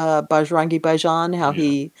Bajrangi Bhajan, how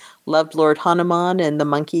he loved Lord Hanuman and the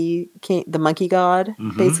monkey king, the monkey god,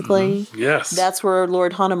 basically. Mm-hmm. Yes, that's where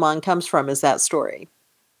Lord Hanuman comes from. Is that story?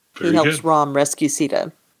 He helps Ram rescue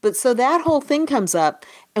Sita. But so that whole thing comes up,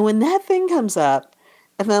 and when that thing comes up,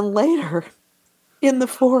 and then later in the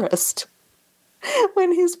forest,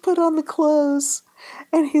 when he's put on the clothes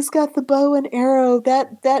and he's got the bow and arrow,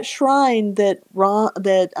 that shrine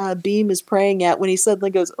that Beam is praying at, when he suddenly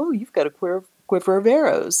goes, "Oh, you've got a quiver of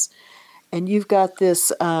arrows, and you've got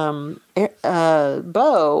this bow,"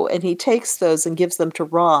 and he takes those and gives them to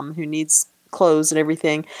Ram, who needs clothes and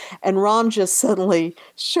everything, and Ram just suddenly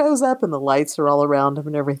shows up, and the lights are all around him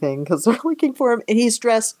and everything because they're looking for him, and he's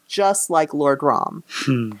dressed just like Lord Ram.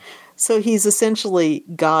 So he's essentially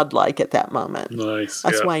godlike at that moment. Nice.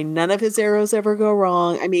 That's why none of his arrows ever go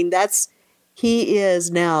wrong. I mean, he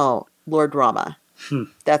is now Lord Rama.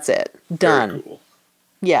 That's it. Done. Very cool.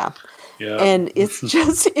 Yeah. Yeah. And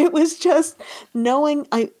it was just knowing,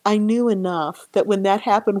 I knew enough that when that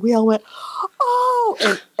happened, we all went, "Oh,"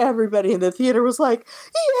 and everybody in the theater was like,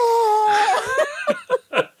 "Yeah."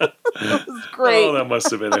 It was great. Oh, that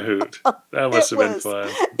must have been a hoot. That must have been fun.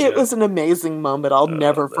 It was an amazing moment. I'll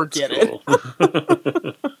never forget it.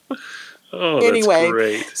 Oh, that's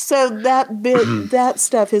great. So that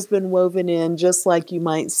stuff has been woven in, just like you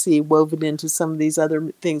might see woven into some of these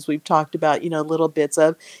other things we've talked about, little bits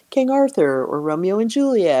of King Arthur or Romeo and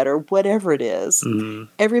Juliet or whatever it is. Mm-hmm.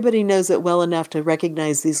 Everybody knows it well enough to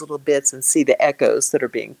recognize these little bits and see the echoes that are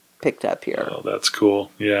being picked up here. Oh, that's cool.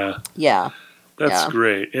 Yeah. Yeah. That's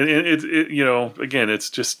great. And it again, it's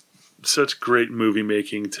just such great movie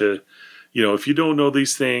making to, if you don't know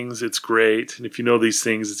these things, it's great. And if you know these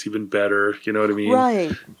things, it's even better. You know what I mean?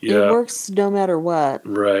 Right. Yeah. It works no matter what.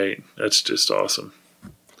 Right. That's just awesome.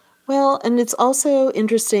 Well, and it's also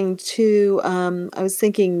interesting, too. I was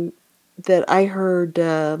thinking that I heard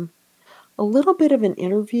a little bit of an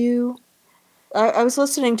interview. I was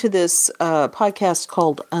listening to this podcast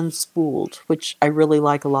called Unspooled, which I really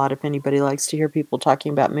like a lot if anybody likes to hear people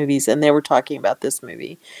talking about movies. And they were talking about this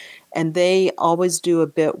movie. And they always do a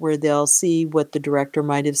bit where they'll see what the director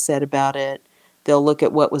might have said about it. They'll look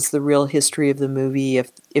at what was the real history of the movie,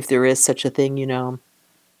 if there is such a thing,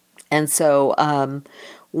 And so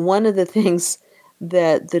one of the things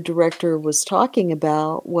that the director was talking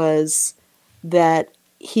about was that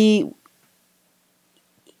he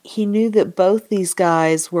knew that both these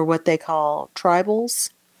guys were what they call tribals.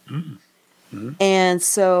 Mm-hmm. And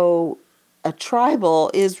so a tribal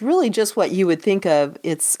is really just what you would think of.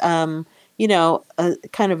 It's, a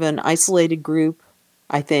kind of an isolated group,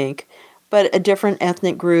 I think, but a different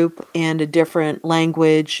ethnic group and a different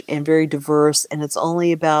language and very diverse. And it's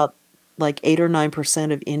only about like 8 or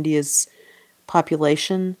 9% of India's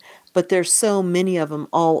population, but there's so many of them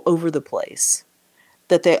all over the place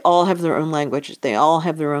that they all have their own language. They all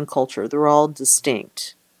have their own culture. They're all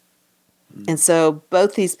distinct. And so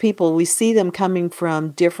both these people, we see them coming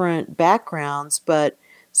from different backgrounds, but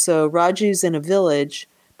so Raju's in a village,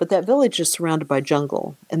 but that village is surrounded by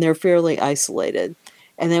jungle, and they're fairly isolated.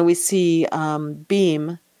 And then we see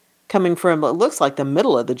Beam coming from what looks like the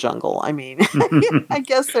middle of the jungle. I mean, I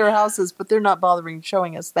guess they're houses, but they're not bothering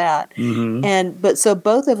showing us that. But so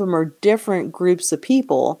both of them are different groups of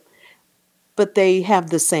people, but they have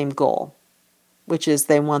the same goal, which is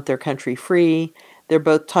they want their country free. They're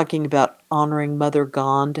both talking about honoring Mother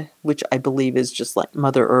Gond, which I believe is just like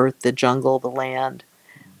Mother Earth, the jungle, the land.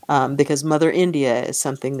 Because Mother India is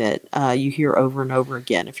something that you hear over and over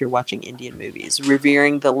again if you're watching Indian movies.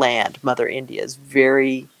 Revering the land, Mother India, is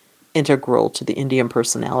very integral to the Indian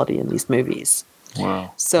personality in these movies.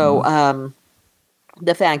 Wow. So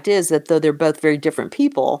the fact is that though they're both very different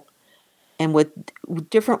people and with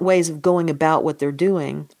different ways of going about what they're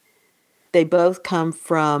doing, they both come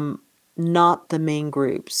from not the main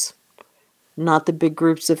groups, not the big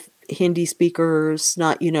groups of Hindi speakers,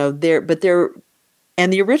 not,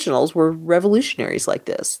 and the originals were revolutionaries like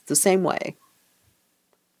this, the same way,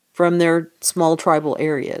 from their small tribal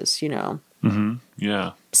areas,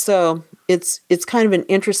 Yeah. So it's kind of an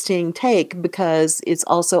interesting take because it's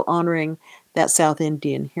also honoring that South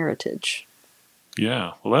Indian heritage.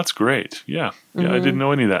 Yeah. Well, that's great. Yeah. Yeah. I didn't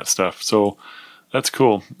know any of that stuff. So that's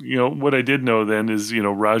cool. What I did know then is,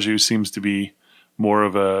 Raju seems to be more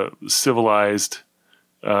of a civilized,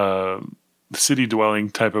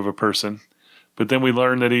 city-dwelling type of a person. But then we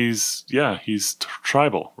learn that he's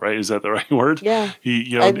tribal, right? Is that the right word? Yeah.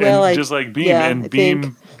 Just like Beam. Yeah,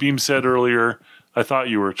 Beam said earlier, I thought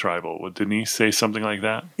you were tribal. Didn't he say something like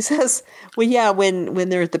that? He says, well, yeah, when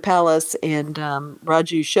they're at the palace and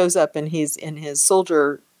Raju shows up and he's in his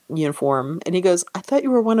soldier uniform and he goes, I thought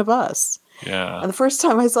you were one of us. Yeah. And the first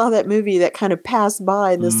time I saw that movie, that kind of passed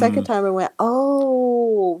by. And the second time I went,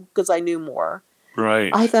 oh, because I knew more.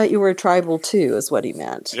 Right. I thought you were tribal too, is what he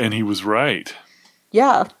meant. And he was right.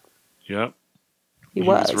 Yeah. Yep. He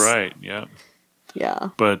was right. Yeah. Yeah.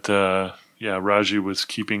 But, Raju was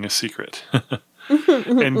keeping a secret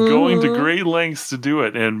and going to great lengths to do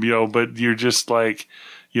it. And, but you're just like,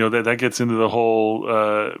 that gets into the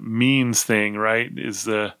whole means thing, right? Is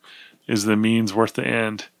the means worth the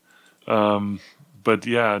end? But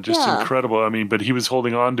incredible. I mean, but he was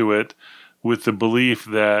holding on to it with the belief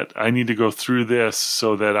that I need to go through this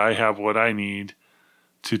so that I have what I need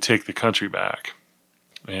to take the country back.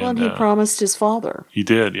 And he promised his father. He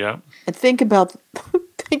did, yeah. And think about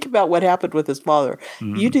what happened with his father.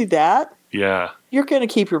 You do that, yeah, you're going to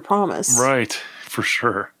keep your promise. Right, for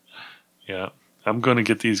sure. Yeah, I'm going to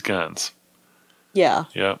get these guns. Yeah.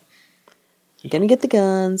 Yeah. You're going to get the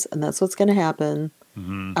guns, and that's what's going to happen.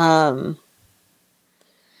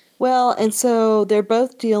 Well, and so they're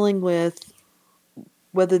both dealing with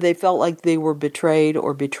whether they felt like they were betrayed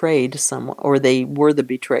or betrayed someone, or they were the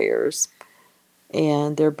betrayers.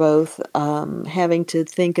 And they're both having to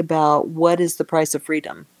think about what is the price of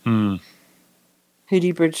freedom. Who do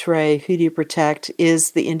you betray? Who do you protect?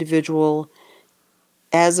 Is the individual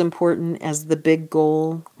as important as the big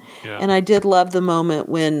goal? Yeah. And I did love the moment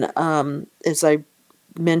when, as I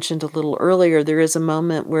mentioned a little earlier, there is a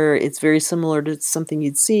moment where it's very similar to something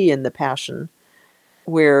you'd see in The Passion,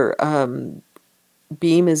 where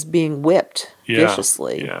Beam is being whipped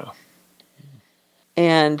viciously. Yeah.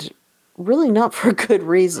 And really not for a good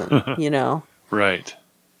reason, Right.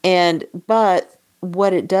 But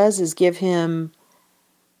what it does is give him,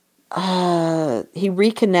 he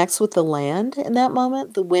reconnects with the land in that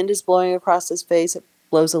moment. The wind is blowing across his face. It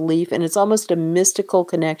blows a leaf, and it's almost a mystical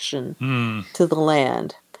connection to the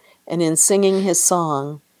land. And in singing his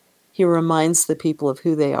song, he reminds the people of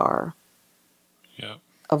who they are,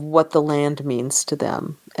 of what the land means to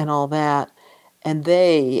them and all that. And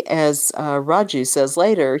they, as Raju says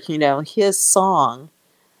later, his song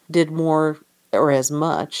did more or as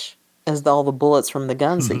much as all the bullets from the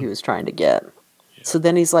guns that he was trying to get. Yeah. So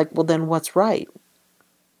then he's like, well, then what's right?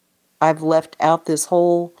 I've left out this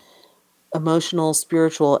whole emotional,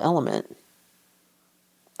 spiritual element,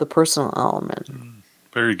 the personal element.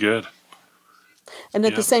 Very good. And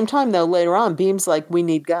at the same time, though, later on, Beam's like, we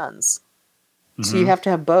need guns. So you have to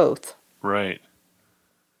have both. Right.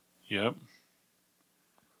 Yep.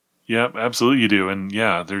 Yep, absolutely you do. And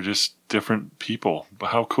they're just different people. But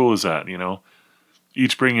how cool is that,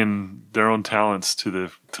 Each bringing their own talents to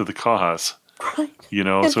the cause. Right.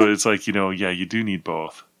 So it's like, you do need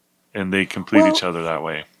both. And they complete each other that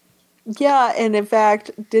way. Yeah, and in fact,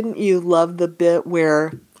 didn't you love the bit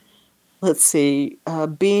where let's see.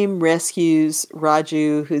 Beam rescues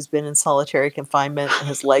Raju, who's been in solitary confinement, and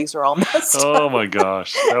his legs are all messed Oh up. my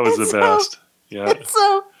gosh, that was And the so, best. Yeah. and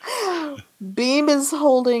so Beam is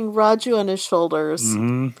holding Raju on his shoulders.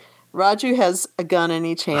 Hmm. Raju has a gun in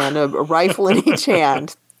each hand, a rifle in each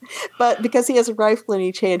hand. But because he has a rifle in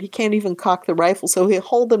each hand, he can't even cock the rifle. So he'll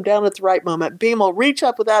hold them down at the right moment. Beam will reach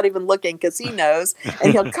up without even looking because he knows,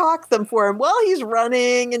 and he'll cock them for him while he's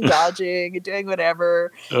running and dodging and doing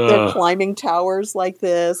whatever. They're Uh, climbing towers like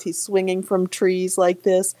this. He's swinging from trees like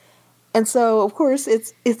this. And so, of course,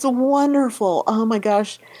 it's wonderful. Oh my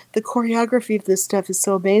gosh, the choreography of this stuff is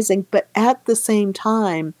so amazing. But at the same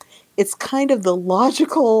time, it's kind of the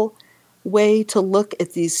logical way to look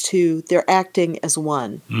at these two. They're acting as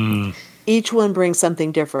one. mm, Each one brings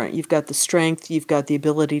something different. You've got the strength, you've got the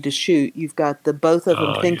ability to shoot, you've got the both of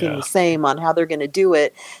them oh thinking the yeah. same on how they're going to do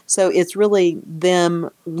it. So it's really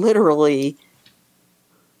them literally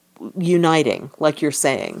uniting, like you're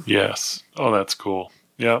saying. Yes. Oh, that's cool.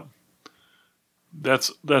 Yep.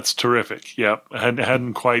 That's terrific. Yep. I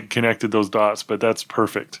hadn't quite connected those dots, but that's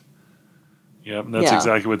perfect. Yep. That's Yeah.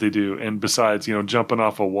 exactly what they do. And besides, jumping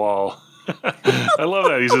off a wall. I love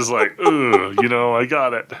that. He's just like, ooh, I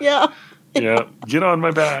got it. Yeah. Yeah. Get on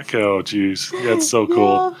my back. Oh, geez. That's so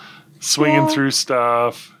cool. Yeah. Swinging Yeah. through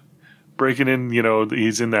stuff, breaking in,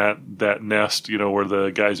 he's in that nest, where the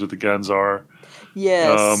guys with the guns are. Oh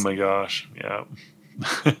Yes. my gosh. Yeah.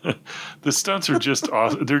 The stunts are just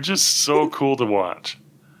awesome. They're just so cool to watch.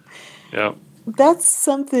 Yeah. That's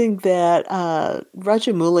something that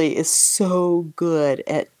Rajamouli is so good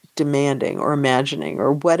at demanding or imagining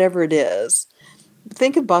or whatever it is.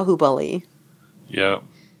 Think of Bahubali. Yeah.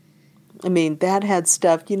 I mean, that had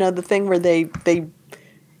stuff, the thing where they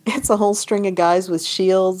it's a whole string of guys with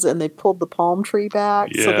shields and they pulled the palm tree back.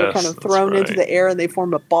 So they're kind Yes, of that's thrown into right. the air and they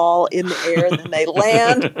form a ball in the air and then they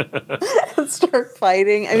land and start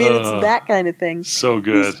fighting. I mean, it's that kind of thing. So He's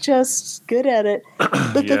good. just good at it.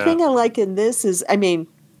 But the Yeah. thing I like in this is, I mean,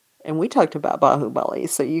 and we talked about Bahubali,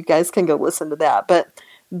 so you guys can go listen to that. But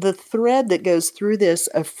the thread that goes through this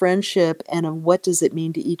of friendship and of what does it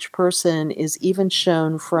mean to each person is even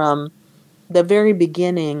shown from the very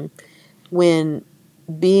beginning when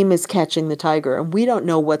Beam is catching the tiger, and we don't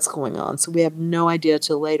know what's going on, so we have no idea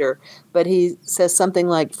till later. But he says something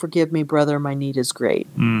like, "Forgive me, brother, my need is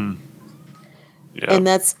great." Mm. Yeah. And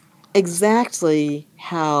that's exactly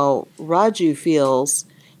how Raju feels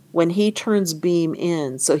when he turns Beam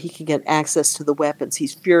in so he can get access to the weapons.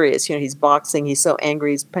 He's furious. He's boxing. He's so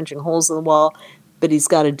angry. He's punching holes in the wall, but he's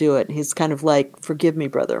got to do it. He's kind of like, "Forgive me,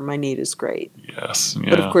 brother. My need is great." Yes.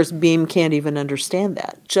 But of Yeah. course, Beam can't even understand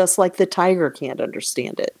that, just like the tiger can't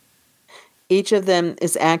understand it. Each of them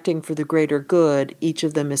is acting for the greater good. Each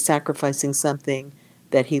of them is sacrificing something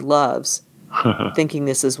that he loves, thinking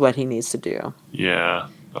this is what he needs to do. Yeah.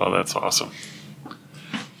 Oh, that's awesome.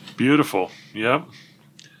 Beautiful. Yep.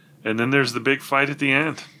 And then there's the big fight at the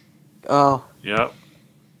end. Oh, Yep.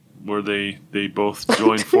 Where they both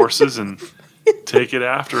join forces and take it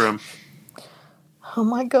after him. oh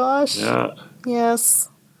my gosh. Yeah. Yes.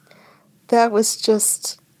 That was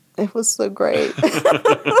just, it was so great.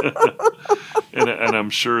 And I'm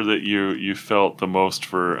sure that you felt the most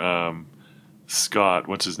for Scott.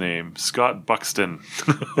 What's his name? Scott Buxton,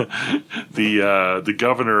 the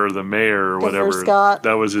governor or the mayor or Governor whatever. Scott.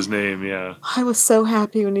 That was his name. Yeah. I was so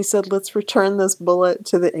happy when he said, "Let's return this bullet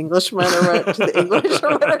to the Englishman," or to the English,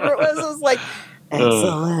 or whatever it was. I was like,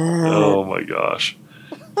 excellent. Oh my gosh.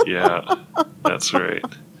 Yeah. That's right.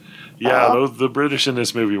 Yeah. The British in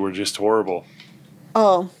this movie were just horrible.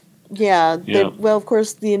 Oh, yeah. Yeah. Well, of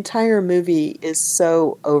course, the entire movie is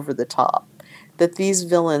so over the top that these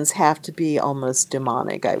villains have to be almost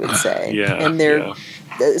demonic, I would say. Yeah. And they're,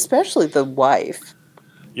 especially the wife,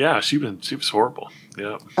 Yeah. She was horrible.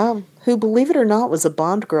 Yeah. who, believe it or not, was a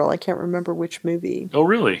Bond girl. I can't remember which movie. Oh,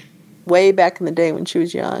 really? Way back in the day when she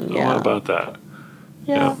was young. Oh, Yeah. how about that?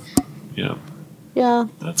 Yeah. Yeah. Yeah.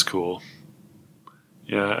 That's cool.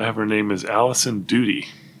 Yeah, I have her name is Allison Duty.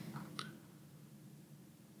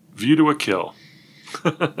 View to a Kill.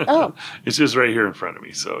 Oh. It's just right here in front of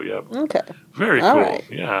me. So, yep. Okay. Very All cool. right.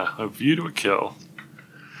 Yeah, A View to a Kill.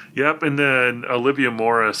 Yep, and then Olivia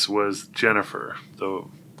Morris was Jennifer, the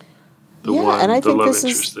Yeah, one, and I the think love this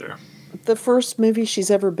interest is there. the first movie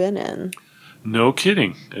she's ever been in. No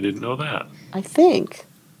kidding. I didn't know that. I think.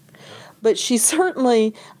 But she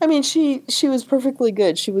certainly, I mean, she was perfectly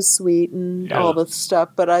good. She was sweet and all Yeah. the stuff.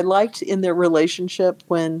 But I liked in their relationship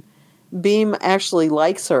when Beam actually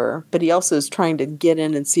likes her, but he also is trying to get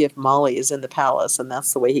in and see if Molly is in the palace, and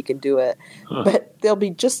that's the way he can do it. Huh. But they'll be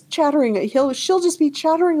just chattering. She'll just be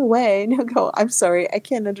chattering away, and he'll go, "I'm sorry, I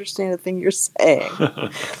can't understand a thing you're saying."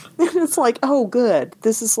 And it's like, oh, good.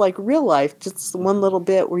 This is like real life. Just one little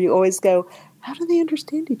bit where you always go, how do they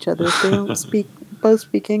understand each other if they don't both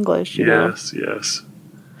speak English? You know? Yes.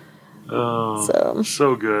 Oh,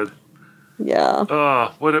 so good. Yeah.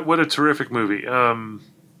 Oh, what a terrific movie.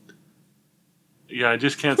 Yeah, I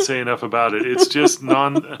just can't say enough about it. It's just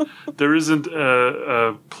there isn't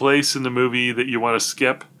a place in the movie that you want to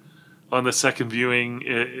skip on the second viewing.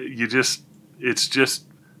 It's just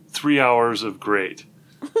 3 hours of great.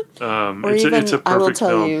 Or it's even, a perfect I will tell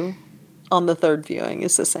film. you, on the third viewing,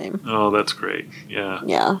 it's the same. Oh, that's great. Yeah.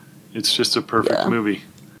 Yeah. It's just a perfect movie.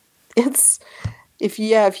 It's, if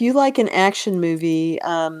you like an action movie,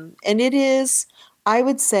 and it is, I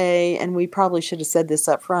would say, and we probably should have said this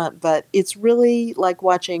up front, but it's really like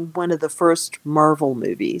watching one of the first Marvel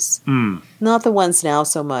movies. Not the ones now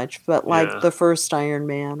so much, but like the first Iron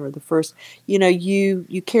Man or the first,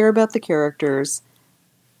 you care about the characters.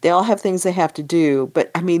 They all have things they have to do, but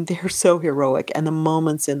I mean, they're so heroic and the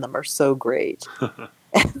moments in them are so great.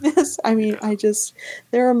 And this, I mean,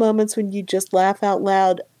 there are moments when you just laugh out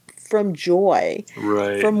loud from joy,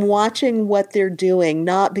 right, from watching what they're doing,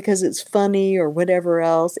 not because it's funny or whatever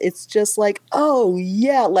else. It's just like, oh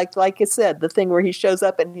yeah, like I said, the thing where he shows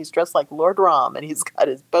up and he's dressed like Lord Rom and he's got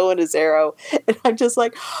his bow and his arrow, and I'm just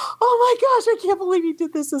like, oh my gosh, I can't believe he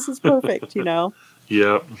did this. This is perfect, Yep.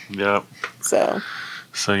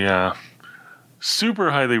 So yeah,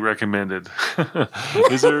 super highly recommended.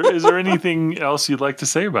 Is there anything else you'd like to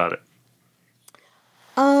say about it?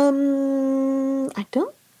 I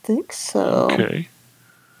don't think so. Okay.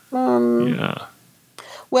 Yeah.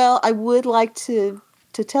 Well, I would like to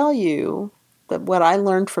tell you that what I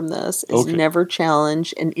learned from this is never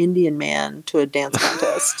challenge an Indian man to a dance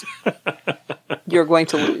contest. You're going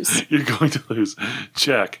to lose. You're going to lose.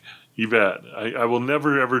 Check. You bet. I will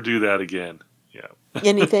never ever do that again. Yeah.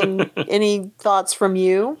 Any thoughts from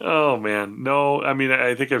you? Oh man, no. I mean,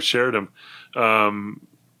 I think I've shared them. I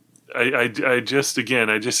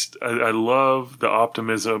love the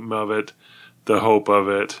optimism of it, the hope of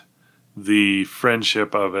it, the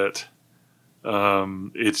friendship of it.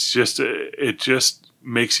 It just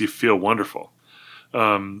makes you feel wonderful.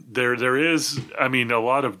 There is, I mean, a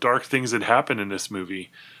lot of dark things that happen in this movie,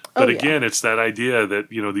 but again, it's that idea that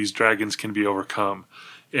these dragons can be overcome,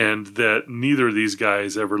 and that neither of these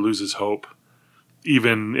guys ever loses hope,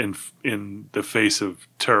 even in the face of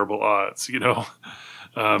terrible odds.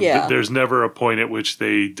 There's never a point at which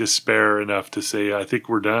they despair enough to say, I think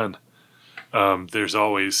we're done. There's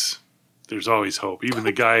always hope. Even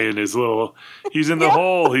the guy in his he's in the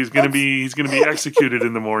hole. He's gonna be executed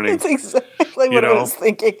in the morning. That's exactly what I was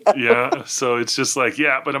thinking of. Yeah. So it's just like,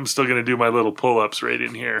 but I'm still gonna do my little pull-ups right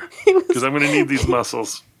in here because I'm gonna need these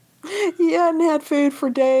muscles. He hadn't had food for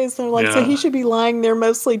days. They're like, so he should be lying there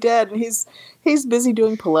mostly dead, and he's busy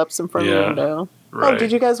doing pull-ups in front of the window. Right. Oh,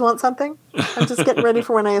 did you guys want something? I'm just getting ready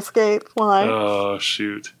for when I escape. Why? Oh,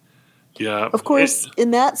 shoot. Yeah. Of course,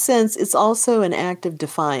 in that sense, it's also an act of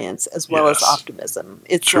defiance as well as optimism.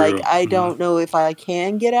 It's true. Like, I don't know if I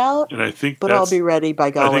can get out, and I think but I'll be ready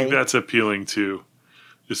by golly. I think that's appealing too.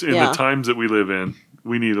 Just in the times that we live in,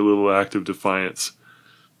 we need a little act of defiance.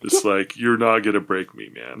 It's like, you're not going to break me,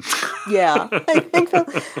 man. Yeah, I think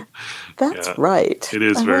that's right. It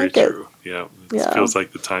is very true. Yeah. It feels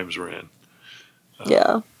like the times we're in.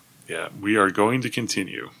 Yeah, we are going to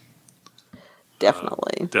continue.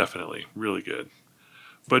 Definitely. Really good.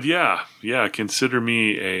 But consider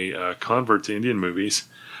me a convert to Indian movies.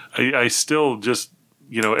 I still just,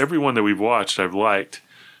 every one that we've watched I've liked.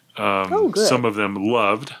 Good. Some of them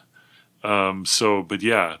loved. They're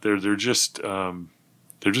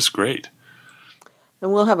just great.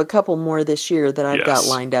 And we'll have a couple more this year that I've got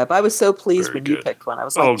lined up. I was so pleased when you picked one. I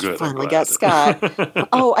was like, you finally got Scott.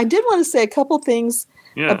 I did want to say a couple things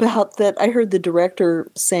about that. I heard the director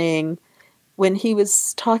saying when he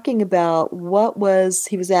was talking about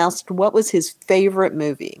he was asked what was his favorite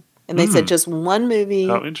movie. And they said just one movie.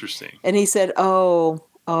 How interesting. And he said,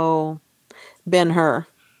 Ben-Hur.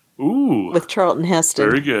 Ooh. With Charlton Heston.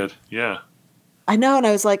 Very good. Yeah. I know, and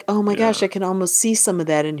I was like, oh my gosh, I can almost see some of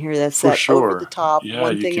that in here. That's over the top,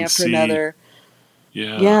 one thing after another.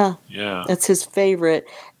 Yeah. That's his favorite.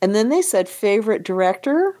 And then they said favorite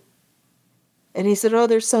director. And he said,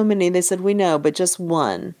 there's so many. They said, we know, but just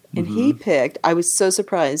one. And he picked, I was so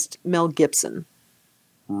surprised, Mel Gibson.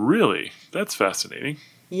 Really? That's fascinating.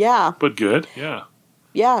 Yeah. But good, yeah.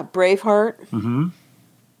 Yeah, Braveheart. Mm-hmm.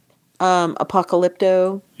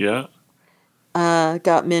 Apocalypto. Yeah.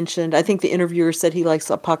 got mentioned. I think the interviewer said he likes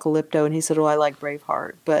Apocalypto, and he said, "Oh, I like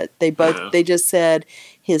Braveheart." But Yeah. they just said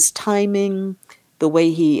his timing, the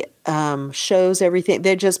way he shows everything.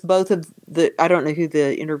 They're just both of the. I don't know who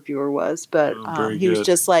the interviewer was, but Oh, very he was good.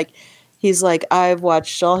 just like, he's like, I've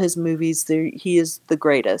watched all his movies. He is the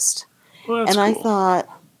greatest. Well, that's And I cool. thought,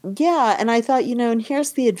 yeah, and I thought, and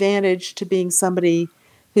here's the advantage to being somebody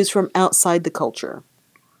who's from outside the culture,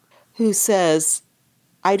 who says,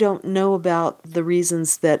 I don't know about the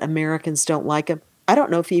reasons that Americans don't like him. I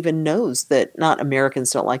don't know if he even knows that not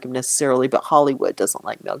Americans don't like him necessarily, but Hollywood doesn't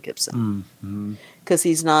like Mel Gibson Mm-hmm. because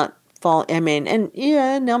he's not I mean, and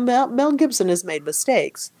yeah, now Mel Gibson has made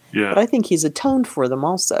mistakes, Yeah. but I think he's atoned for them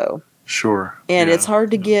also. Sure. And it's Yeah.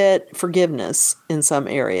 hard to Yeah. get forgiveness in some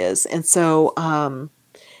areas. And so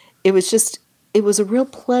it was just, it was a real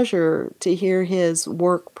pleasure to hear his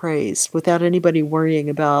work praised without anybody worrying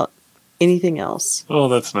about anything else, Oh,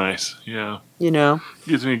 that's nice. Yeah. you know?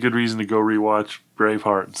 Gives me a good reason to go rewatch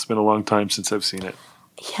Braveheart. It's been a long time since I've seen it.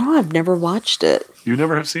 I've never watched it. You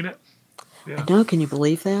never have seen it? I Yeah. know, can you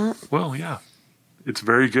believe that? Well, yeah. It's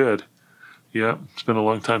very good. Yeah. It's been a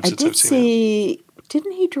long time I since I've did seen it. see,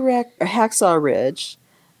 didn't he direct Hacksaw Ridge?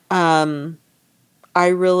 I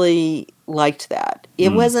really liked that. It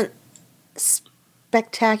wasn't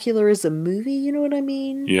spectacular as a movie, you know what I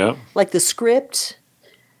mean? Yeah. Like the script,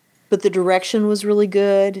 but the direction was really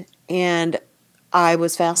good, and I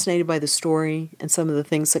was fascinated by the story and some of the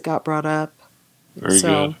things that got brought up. Very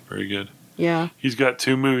good. Very good. Yeah. He's got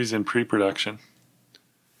 2 movies in pre-production.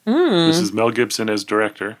 This is Mel Gibson as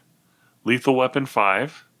director. Lethal Weapon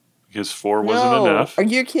 5, because 4 wasn't enough. Are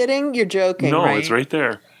you kidding? You're joking, No, right? it's right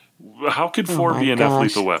there. How could Oh 4 my be enough gosh.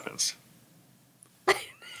 lethal weapons?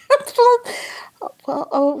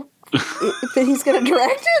 well, but he's going to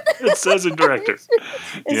direct it? It says in director. Is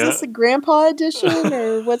Yeah. this a grandpa edition,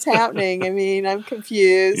 or what's happening? I mean, I'm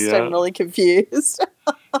confused. Yeah. I'm really confused.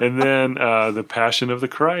 And then The Passion of the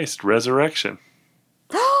Christ, Resurrection.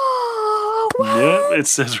 What? Yeah, it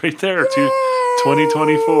says right there, Yay!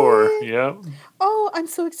 2024. Yeah, Oh, I'm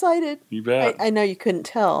so excited. you bet. I know you couldn't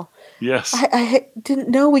tell. Yes. I didn't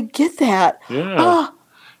know we'd get that. Yeah. Oh,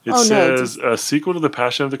 It says a sequel to The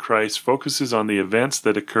Passion of the Christ focuses on the events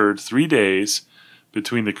that occurred 3 days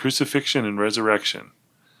between the crucifixion and resurrection,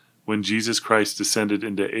 when Jesus Christ descended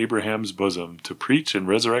into Abraham's bosom to preach and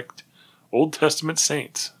resurrect Old Testament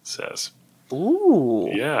saints, it says. Ooh.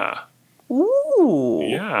 Yeah. Ooh.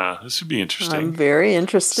 Yeah, this would be interesting. I'm very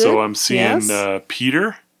interested. So I'm seeing Yes.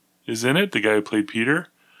 Peter is in it, the guy who played Peter.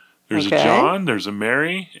 There's Okay. a John, there's a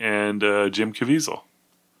Mary, and Jim Caviezel.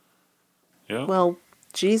 Yeah, Well,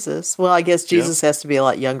 Jesus. Well, I guess Jesus has to be a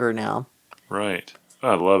lot younger now. right.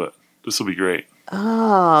 I love it. This will be great.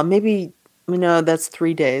 Ah, maybe. No, that's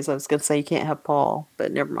 3 days. I was going to say you can't have Paul,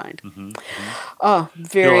 but never mind. Oh,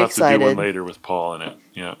 very He'll have excited. to do one later with Paul in it.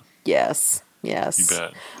 Yeah, Yes. you Yes.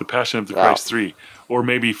 bet. The Passion of the Christ 3, or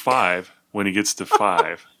maybe 5 when he gets to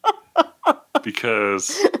 5,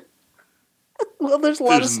 because Well, there's a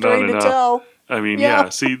lot of There's story not to enough. tell. I mean, Yeah. yeah.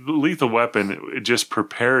 See, Lethal Weapon, it just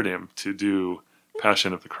prepared him to do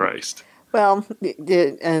Passion of the Christ. Well,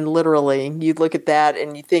 and literally, you look at that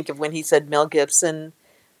and you think of when he said Mel Gibson,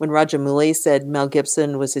 when Roger Moulay said Mel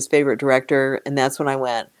Gibson was his favorite director, and that's when I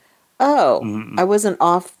went, oh, Mhm. I wasn't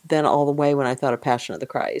off then all the way when I thought of Passion of the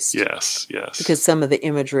Christ. Yes, yes. Because some of the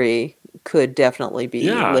imagery could definitely be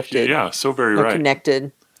lifted yeah, so very or right.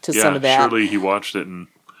 connected to some of that. Surely he watched it and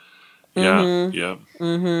yeah.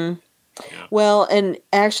 Well, and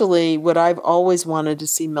actually, what I've always wanted to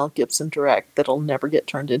see Mel Gibson direct that'll never get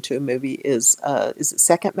turned into a movie is it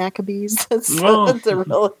Second Maccabees? That's a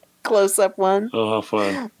real close-up one. Oh, how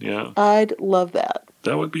fun. Yeah. I'd love that.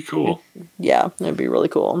 That would be cool. Yeah, that'd be really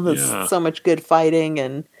cool. There's Yeah. so much good fighting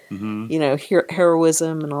and,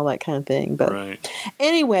 heroism and all that kind of thing. But Right.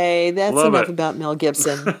 anyway, that's Love enough it. about Mel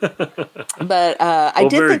Gibson. But I Well,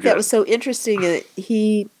 did very think that good. was so interesting that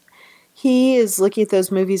he is looking at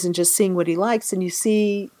those movies and just seeing what he likes, and you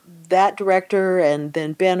see that director and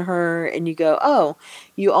then Ben-Hur, and you go, oh,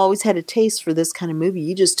 you always had a taste for this kind of movie.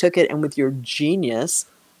 You just took it and with your genius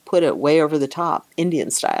put it way over the top,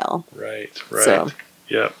 Indian style. Right. So,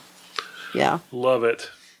 Yep. yeah. Love it.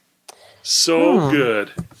 So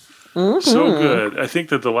good. So good. I think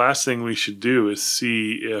that the last thing we should do is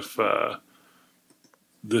see if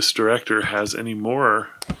this director has any more.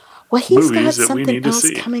 Well, he's got movies that we something need to else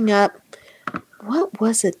see. coming up. What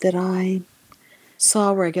was it that I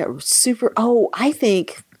saw where I got super... Oh, I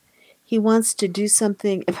think he wants to do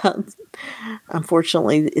something about...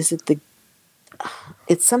 Unfortunately, is it the...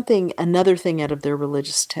 It's something, another thing out of their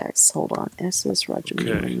religious texts. Hold on. SS Rajamuni.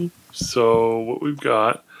 Okay. So what we've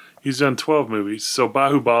got He's done 12 movies. So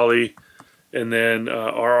Bahubali, and then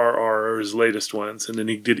RRR are his latest ones. And then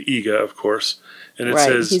he did Iga, of course. And it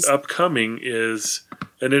says upcoming is,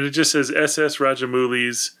 and then it just says SS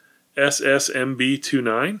Rajamouli's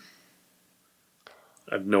SSMB29.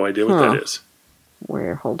 I have no idea what that is.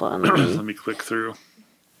 Where? Hold on. Let me click through.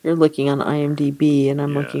 You're looking on IMDb, and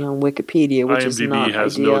I'm looking on Wikipedia, which is not IMDb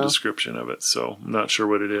has ideal. no description of it, so I'm not sure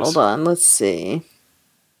what it is. Hold on. Let's see.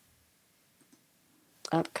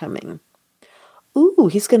 Upcoming. Ooh,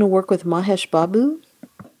 he's going to work with Mahesh Babu.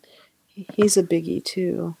 He's a biggie,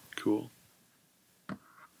 too. Cool.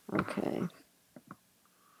 Okay.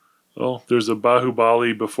 Oh, there's a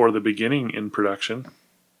Bahubali Before the Beginning in production.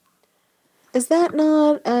 Is that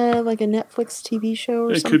not like a Netflix TV show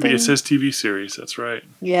or something? It could be. It says TV series. That's right.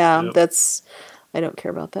 Yeah, that's... I don't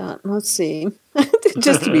care about that. Let's see.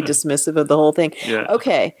 Just to be dismissive of the whole thing. Yeah.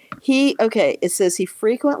 Okay. It says he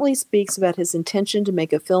frequently speaks about his intention to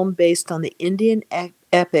make a film based on the Indian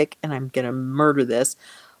epic, and I'm going to murder this,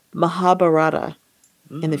 Mahabharata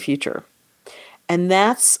in the future. And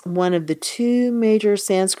that's one of the two major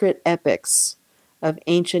Sanskrit epics of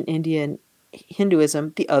ancient Indian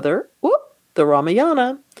Hinduism. The other, the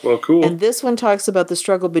Ramayana. Well, cool. And this one talks about the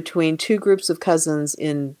struggle between two groups of cousins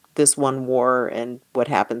in this one war and what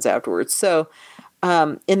happens afterwards. So,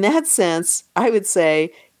 in that sense, I would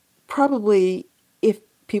say probably if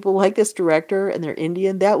people like this director and they're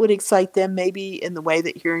Indian, that would excite them maybe in the way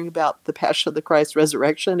that hearing about the Passion of the Christ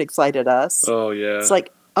resurrection excited us. Oh, yeah. It's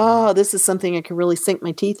like, this is something I can really sink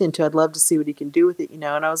my teeth into. I'd love to see what he can do with it, And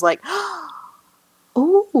I was like,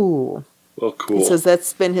 ooh. Well, cool. He says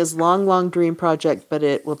that's been his long, long dream project, but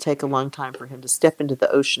it will take a long time for him to step into the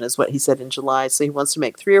ocean, is what he said in July. So he wants to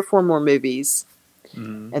make 3 or 4 more movies,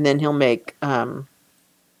 and then he'll make.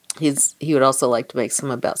 He would also like to make some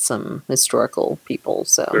about some historical people.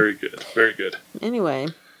 So very good, very good. Anyway.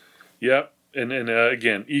 Yep, and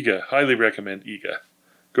again, Iga, highly recommend Iga.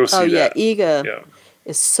 Go see that. Oh yeah, Iga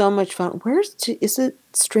is so much fun. Is it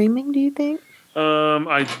streaming? Do you think?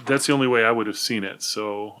 That's the only way I would have seen it.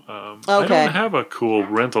 So, okay. I don't have a cool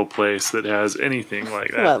rental place that has anything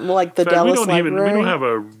like that. Well, like the Dallas Library? We don't have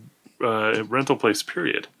a rental place,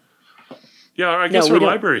 period. Yeah, I guess our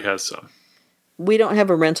library has some. We don't have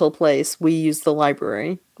a rental place. We use the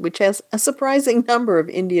library, which has a surprising number of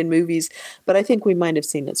Indian movies, but I think we might have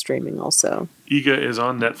seen it streaming also. Iga is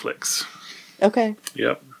on Netflix. Okay.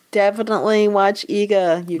 Yep. Definitely watch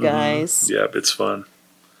Iga, you guys. Yep, it's fun.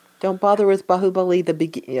 Don't bother with Bahubali,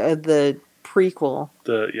 the prequel.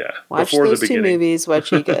 Watch those 2 movies.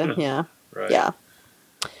 Watch Iga. Yeah. Right. Yeah.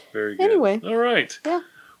 Very good. Anyway. All right. Yeah.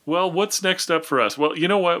 Well, what's next up for us? Well, you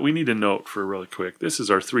know what? We need a note for really quick. This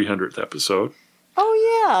is our 300th episode.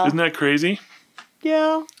 Oh, yeah. Isn't that crazy?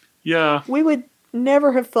 Yeah. Yeah. We would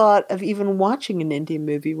never have thought of even watching an Indian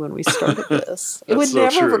movie when we started this. It would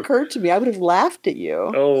never have occurred to me. I would have laughed at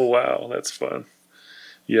you. Oh, wow. That's fun.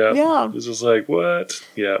 Yeah. This was like, what?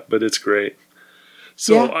 Yeah, but it's great.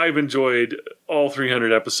 So I've enjoyed all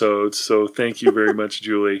 300 episodes, so thank you very much,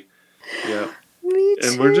 Julie. Yeah. Me too.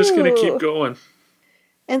 And we're just going to keep going.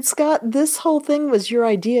 And Scott, this whole thing was your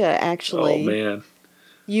idea, actually. Oh, man.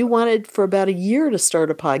 You wanted for about a year to start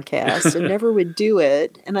a podcast and never would do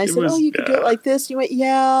it. And I said, you could do it like this. You went,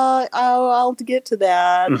 I'll get to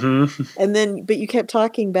that. Mm-hmm. And then, but you kept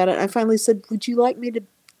talking about it. And I finally said, would you like me to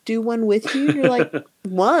do one with you? And you're like,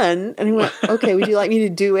 one? And he went, okay, would you like me to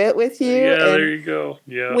do it with you? Yeah, and there you go.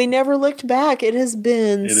 Yeah. We never looked back. It has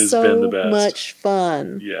been so much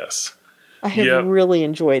fun. Yes. I have really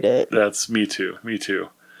enjoyed it. That's me too. Me too.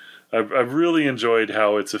 I've really enjoyed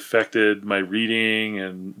how it's affected my reading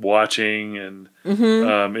and watching, and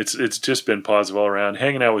it's just been positive all around.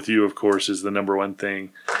 Hanging out with you, of course, is the number one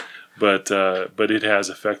thing, but it has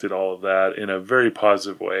affected all of that in a very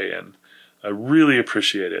positive way, and I really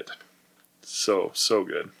appreciate it. So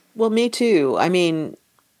good. Well, me too. I mean,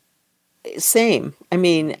 same. I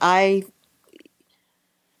mean, I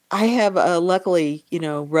have, luckily,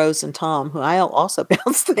 Rose and Tom, who I'll also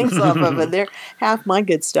bounce things off of, and half my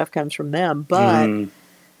good stuff comes from them. But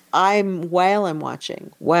while I'm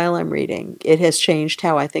watching, while I'm reading, it has changed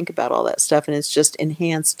how I think about all that stuff, and it's just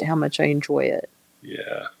enhanced how much I enjoy it.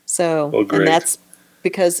 Yeah. So, and that's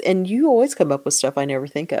because, and you always come up with stuff I never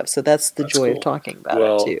think of, so that's the joy of talking about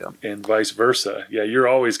it too. And vice versa. Yeah, you're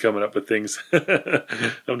always coming up with things.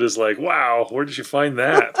 I'm just like, wow, where did you find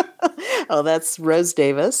that? Oh, that's Rose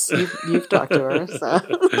Davis. You've talked to her. So.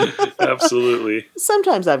 Absolutely.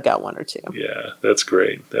 Sometimes I've got one or two. Yeah, that's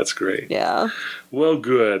great. That's great. Yeah. Well,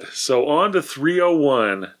 good. So on to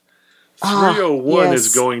 301. 301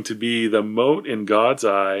 is going to be The Mote in God's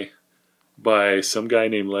Eye by some guy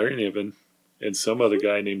named Larry Niven. and some other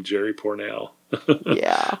guy named Jerry Pournelle.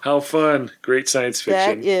 Yeah. How fun. Great science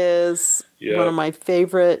fiction. That is one of my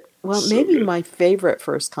favorite, well, So maybe good. my favorite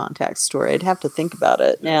First Contact story. I'd have to think about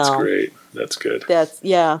it now. That's great. That's good.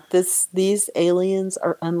 These aliens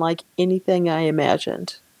are unlike anything I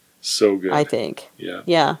imagined. So good. I think. Yeah.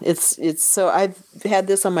 Yeah. It's so I've had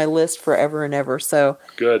this on my list forever and ever. So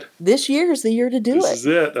good. This year is the year to do it. This is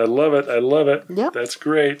it. I love it. I love it. Yep. That's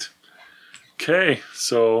great. Okay,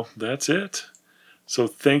 so that's it. So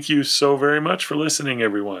thank you so very much for listening,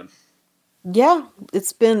 everyone. Yeah,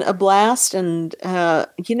 it's been a blast, and I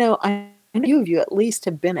know you at least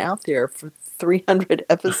have been out there for 300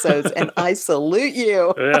 episodes, and I salute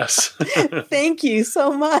you. Yes. Thank you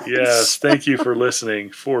so much. Yes, thank you for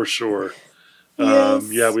listening, for sure.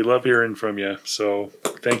 Yes. Yeah, we love hearing from you, so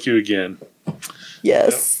thank you again.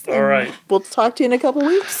 Yes. Yep. All right. We'll talk to you in a couple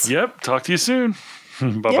weeks. Yep, talk to you soon.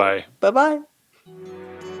 Bye-bye. Yep. Bye-bye.